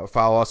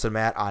 Follow us and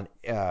Matt on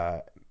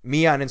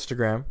me on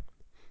Instagram,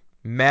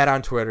 Matt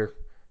on Twitter,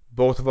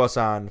 both of us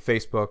on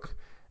Facebook.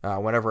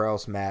 Whenever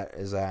else Matt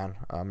is on,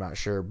 I'm not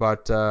sure.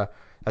 But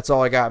that's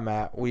all I got,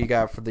 Matt. What do you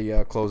got for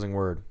the closing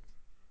word?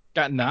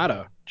 Got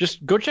nada.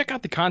 Just go check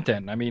out the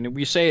content. I mean,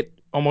 we say it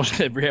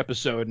almost every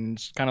episode, and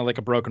it's kind of like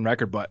a broken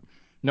record, but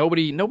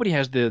nobody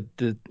has the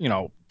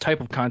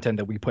type of content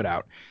that we put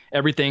out.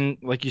 Everything,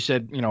 like you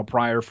said,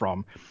 prior,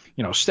 from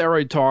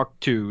steroid talk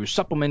to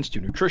supplements to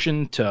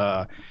nutrition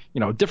to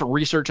different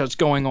research that's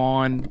going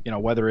on.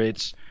 Whether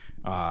it's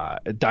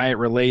diet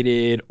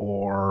related,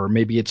 or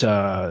maybe it's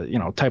a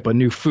type of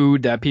new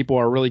food that people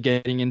are really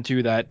getting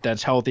into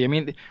that's healthy. I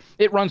mean,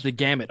 it runs the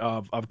gamut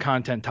of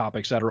content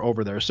topics that are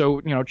over there. So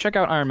check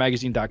out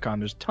ironmagazine.com.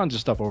 There's tons of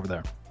stuff over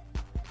there.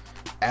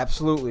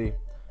 Absolutely.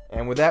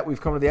 And with that, we've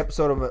come to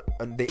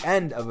the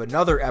end of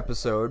another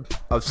episode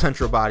of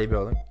Central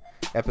Bodybuilding,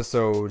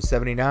 episode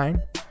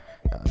 79.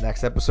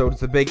 Next episode is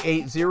the big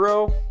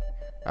 8-0.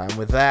 And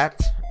with that,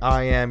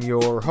 I am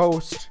your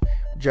host,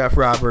 Jeff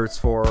Roberts,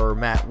 for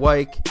Matt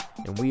Wyke,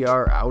 and we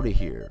are out of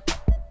here.